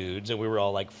 8 dudes, and we were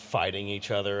all like fighting each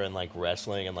other and like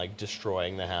wrestling and like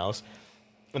destroying the house.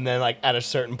 And then like at a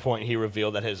certain point, he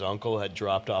revealed that his uncle had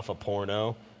dropped off a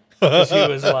porno because he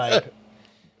was like,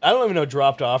 I don't even know,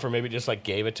 dropped off or maybe just like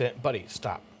gave it to him. Buddy,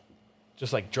 stop.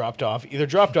 Just like dropped off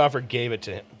or gave it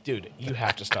to him. Dude, you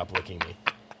have to stop licking me.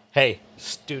 Hey,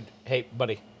 dude. Hey,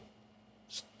 buddy.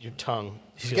 Your tongue.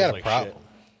 He's feels got a like problem.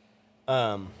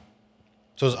 shit.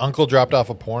 So his uncle dropped off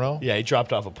a porno? Yeah, he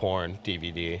dropped off a porn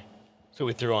DVD, so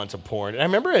we threw on some porn. And I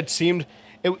remember it seemed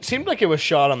like it was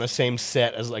shot on the same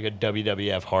set as like a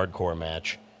WWF hardcore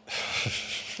match,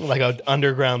 like an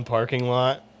underground parking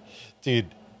lot.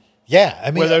 Dude. Yeah,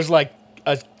 I mean, Where there's like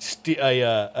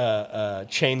a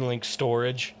chain link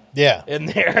storage yeah. in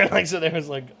there, like so there was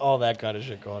like all that kind of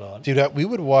shit going on. Dude, we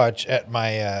would watch at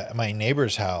my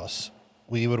neighbor's house.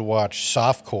 We would watch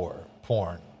softcore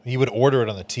porn. He would order it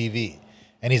on the TV,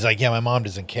 and he's like, "Yeah, my mom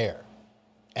doesn't care."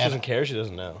 She doesn't care. She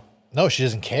doesn't know. No, she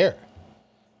doesn't care.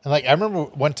 And like I remember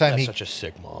one time That's such a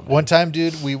sick mom. Man. one time,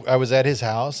 dude, I was at his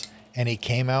house, and he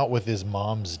came out with his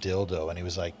mom's dildo, and he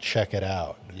was like, "Check it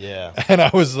out." Yeah. And I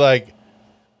was like,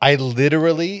 I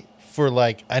literally for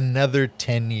like another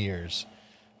 10 years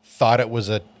thought it was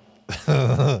I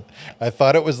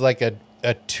thought it was like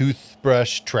a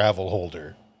toothbrush travel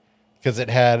holder because it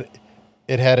had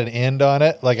an end on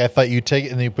it. Like I thought you take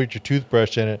it and then you put your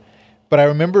toothbrush in it. But I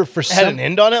remember for It had an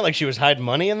end on it, like she was hiding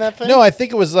money in that thing. No, I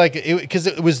think it was like because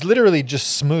it was literally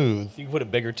just smooth, You could put a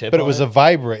bigger tip. but it on was it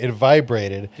it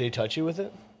vibrated. Did he touch you with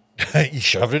it? He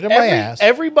shoved it in my ass.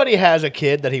 Everybody has a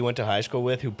kid that he went to high school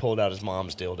with who pulled out his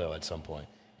mom's dildo at some point.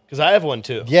 Because I have one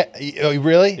too. Yeah,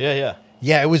 really? Yeah.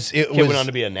 Yeah, it was. Kid went on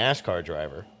to be a NASCAR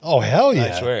driver. Oh hell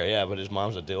yeah! I swear, yeah. But his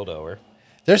mom's a dildoer.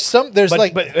 There's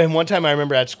And one time I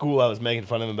remember at school I was making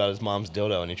fun of him about his mom's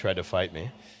dildo, and he tried to fight me.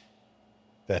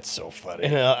 That's so funny.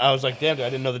 And I was like, "Damn, dude, I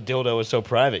didn't know the dildo was so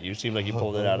private. You seemed like you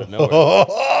pulled it out of nowhere."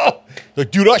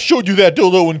 Like, dude, I showed you that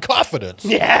dildo in confidence.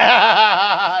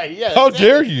 Yeah. How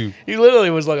dare you? He literally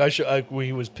was like,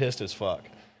 he was pissed as fuck.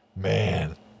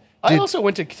 Man. I Dude. also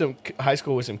went to some high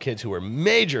school with some kids who were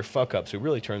major fuck ups who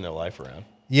really turned their life around.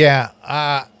 Yeah.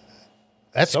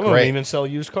 That's Some of great. them even sell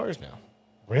used cars now.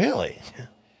 Really?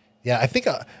 Yeah, I think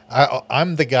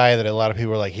I'm the guy that a lot of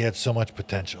people are like, he had so much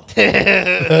potential. He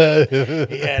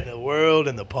had the world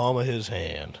in the palm of his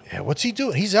hand. Yeah, what's he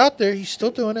doing? He's out there. He's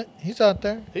still doing it. He's out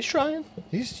there. He's trying.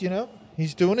 He's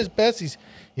doing his best.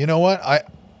 You know what?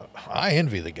 I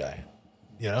envy the guy,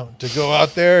 to go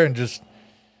out there and just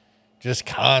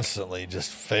constantly just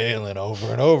failing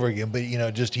over and over again. But,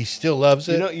 he still loves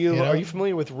it. Are you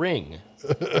familiar with Ring?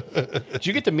 Did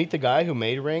you get to meet the guy who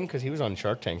made Ring? Because he was on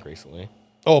Shark Tank recently.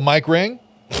 Oh, Mike Ring?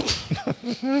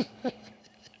 No,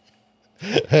 I You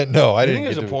didn't. think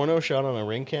there's a porno shot on a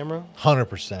Ring camera?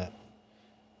 100%.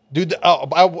 Dude,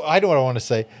 I know what I want to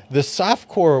say. The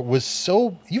softcore was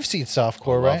so... You've seen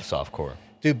softcore, right? Softcore.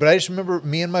 Dude, but I just remember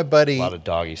me and my buddy... A lot of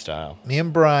doggy style. Me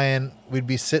and Brian, we'd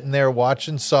be sitting there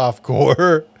watching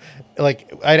softcore.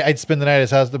 Like, I'd spend the night at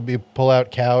his house to pull out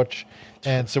couch.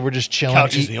 And so we're just chilling.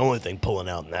 Couch is the only thing pulling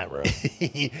out in that room.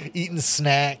 eating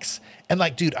snacks. And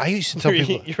like, dude, I used to tell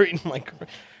people... You're eating like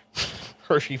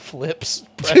Hershey Flips,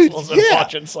 pretzels, Dude, and yeah,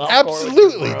 watching softcore.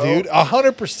 absolutely, with your dude.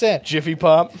 100%. Jiffy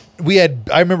Pop.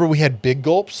 I remember we had Big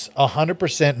Gulps,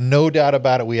 100%, no doubt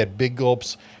about it. We had Big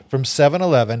Gulps from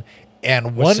 7-Eleven.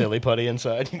 And With silly putty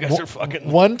inside. You guys are fucking...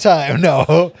 One time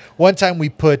we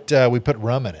put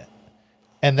rum in it.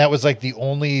 And that was like the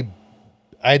only...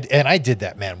 I did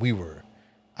that, man.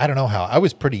 I don't know how. I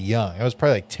was pretty young. I was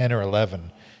probably like 10 or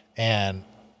 11.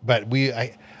 But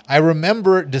I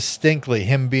remember distinctly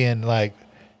him being like,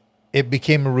 it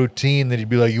became a routine that he'd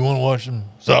be like, you want to watch some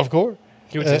softcore?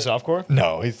 He would say softcore?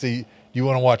 No, he'd say, you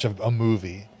want to watch a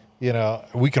movie?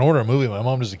 We can order a movie. My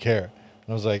mom doesn't care. And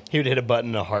I was like... He would hit a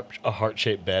button, a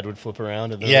heart-shaped bed would flip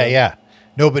around. And Yeah.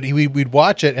 No, but we'd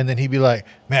watch it, and then he'd be like,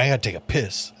 man, I got to take a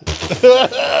piss.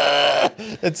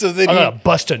 And so then I'm going to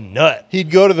bust a nut.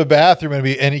 he'd go to the bathroom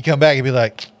and he'd come back and be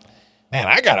like, man,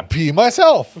 I got to pee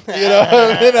myself. And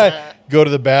then I go to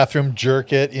the bathroom,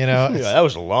 jerk it, Yeah, that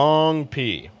was a long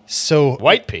pee. So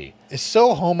White pee. it's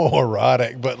so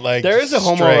homoerotic, but like There is a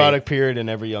straight. homoerotic period in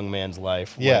every young man's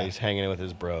life Yeah. where he's hanging with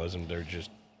his bros and they're just...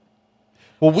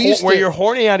 Well, we used where to, you're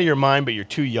horny out of your mind, but you're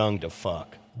too young to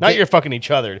fuck. Not you're fucking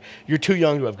each other. You're too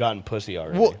young to have gotten pussy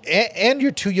already. well, and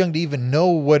you're too young to even know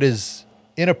what is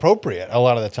inappropriate a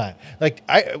lot of the time. Like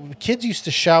kids used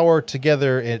to shower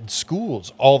together in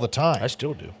schools all the time. I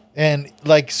still do. And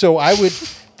like, so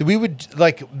we would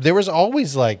like, there was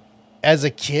always like, as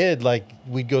a kid, like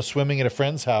we'd go swimming at a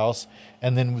friend's house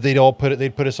and then they'd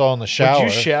put us all in the shower.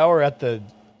 Would you shower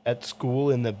at school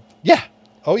in the Yeah.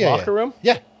 Oh yeah. locker room?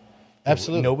 Yeah.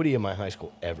 Absolutely. Nobody in my high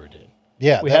school ever did.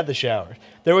 Yeah. We had the showers.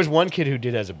 There was one kid who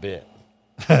did as a bit.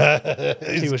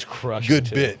 He was crushed. good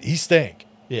too. bit. He stank.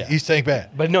 Yeah. He stank bad.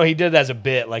 But no, he did it as a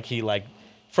bit. Like he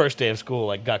first day of school,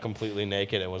 like got completely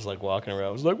naked and was like walking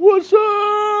around. Was like, "What's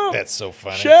up? That's so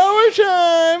funny. Shower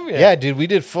time!" Yeah, dude, we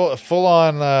did full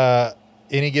on.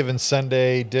 any given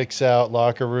Sunday, dicks out,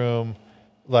 locker room.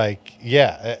 Like,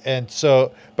 yeah. And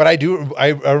so, but I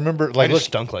remember, I like, just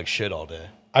stunk like shit all day.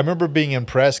 I remember being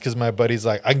impressed because my buddy's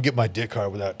like, I can get my dick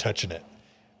hard without touching it.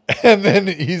 And then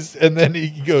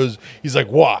he goes, he's like,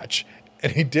 watch.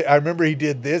 And I remember he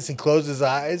did this and closed his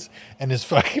eyes and his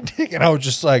fucking dick. And I was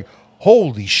just like,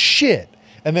 holy shit.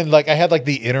 And then like I had like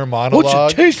the inner monologue.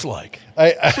 What's it taste like?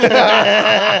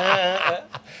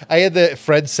 I had the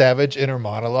Fred Savage inner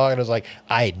monologue, and I was like,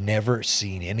 I had never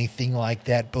seen anything like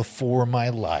that before in my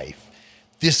life.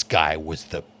 This guy was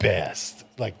the best.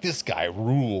 Like, this guy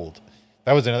ruled.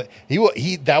 That was another.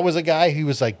 That was a guy who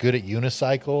was like good at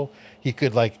unicycle. He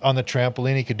could like on the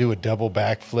trampoline, he could do a double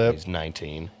backflip. He's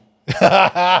 19.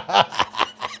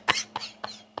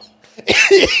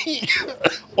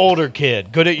 Older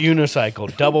kid, good at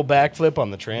unicycle, double backflip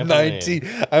on the trampoline. 19.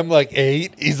 I'm like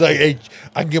 8. He's like 8.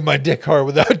 I can get my dick hard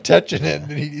without touching it.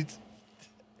 And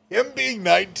him being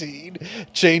 19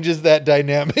 changes that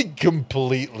dynamic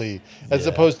completely, as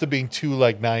opposed to being two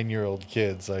like 9-year-old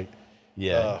kids. Like,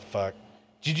 yeah. oh fuck.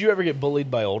 Did you ever get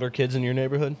bullied by older kids in your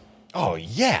neighborhood? Oh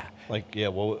yeah. Like, yeah.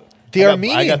 Well,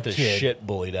 Armenian I got the kid. shit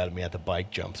bullied out of me at the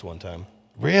bike jumps one time.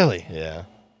 Really? Yeah.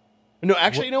 No,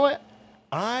 actually, you know what?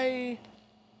 I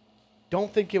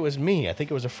don't think it was me. I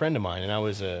think it was a friend of mine, and I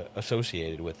was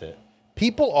associated with it.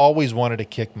 People always wanted to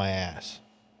kick my ass.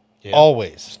 Yeah.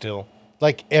 Always. Still.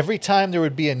 Like every time there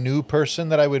would be a new person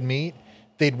that I would meet,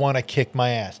 they'd want to kick my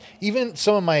ass. Even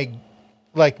some of my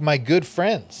good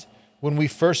friends when we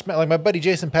first met, like my buddy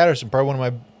Jason Patterson,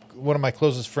 probably one of my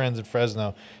closest friends in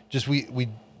Fresno. Just we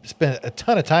spent a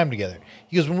ton of time together.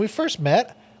 He goes, when we first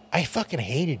met, I fucking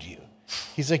hated you.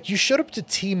 He's like, you showed up to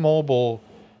T-Mobile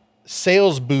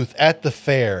sales booth at the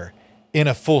fair in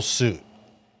a full suit.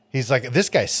 He's like, this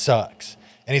guy sucks.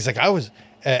 And he's like, I was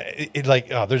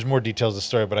there's more details of the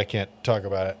story, but I can't talk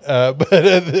about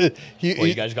it.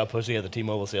 You guys got pussy at the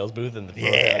T-Mobile sales booth in the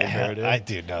front. Yeah, I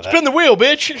do know that. Spin the wheel,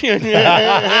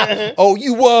 bitch. Oh,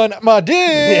 you won my dick.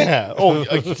 Yeah. Oh,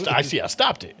 I see. I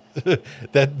stopped it.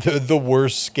 That the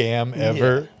worst scam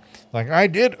ever. Yeah. Like I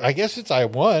did. I guess I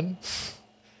won.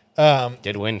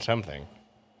 Did win something.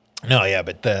 No, yeah,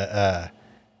 but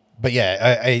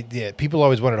people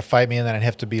always wanted to fight me, and then I'd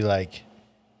have to be like,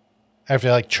 I have to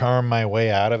like charm my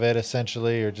way out of it,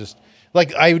 essentially, or just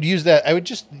like I would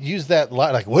just use that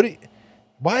line, like,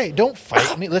 why don't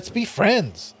fight me? Let's be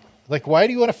friends. Like, why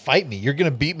do you want to fight me? You're gonna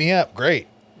beat me up. Great.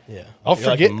 Yeah, I'll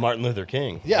forget like Martin Luther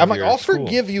King. Yeah, I'm like, I'll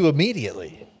forgive you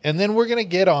immediately, and then we're gonna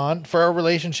get on for our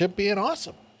relationship being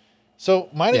awesome. So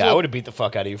I would have beat the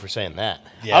fuck out of you for saying that.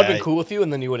 Yeah, I'd been cool with you,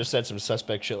 and then you would have said some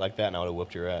suspect shit like that, and I would have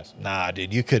whooped your ass. Nah,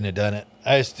 dude, you couldn't have done it.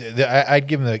 I'd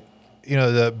give him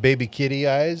the baby kitty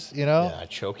eyes, Yeah, I'd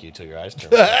choke you till your eyes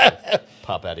turn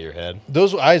pop out of your head.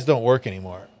 Those eyes don't work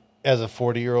anymore. As a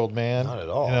 40-year-old man, not at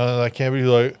all. I can't be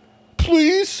like,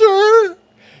 please, sir,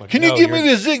 can you give me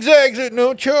the zigzags at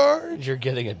no charge? You're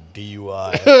getting a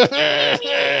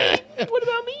DUI. What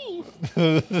about me?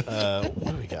 What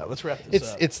do we got? Let's wrap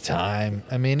this up. It's time.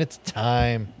 I mean, it's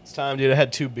time. It's time, dude. I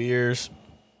had 2 beers.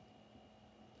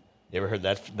 You ever heard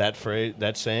that phrase,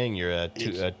 that saying? You're a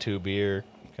 2 beer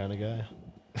kind of guy.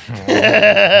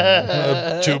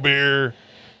 2 beer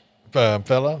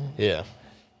fella. Yeah,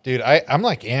 dude. I'm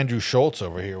like Andrew Schultz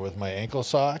over here with my ankle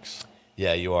socks.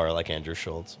 Yeah, you are like Andrew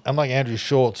Schultz. I'm like Andrew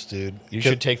Schultz, dude. You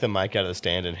should take the mic out of the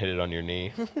stand and hit it on your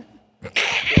knee.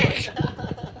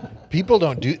 People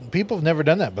have never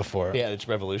done that before. Yeah, it's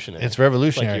revolutionary. It's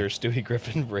revolutionary. It's like your Stewie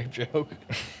Griffin rape joke.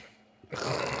 All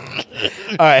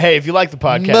right, hey, if you like the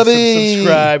podcast,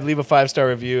 subscribe, leave a 5-star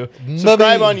review.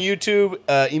 Subscribe on YouTube.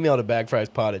 Email to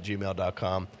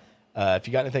bagfriespod@gmail.com. If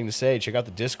you got anything to say, check out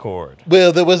the Discord.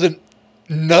 Well, there wasn't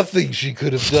nothing she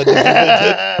could have done.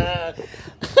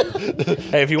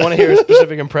 Hey, if you want to hear a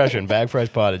specific impression,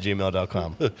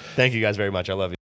 bagfriespod@gmail.com. Thank you guys very much. I love you.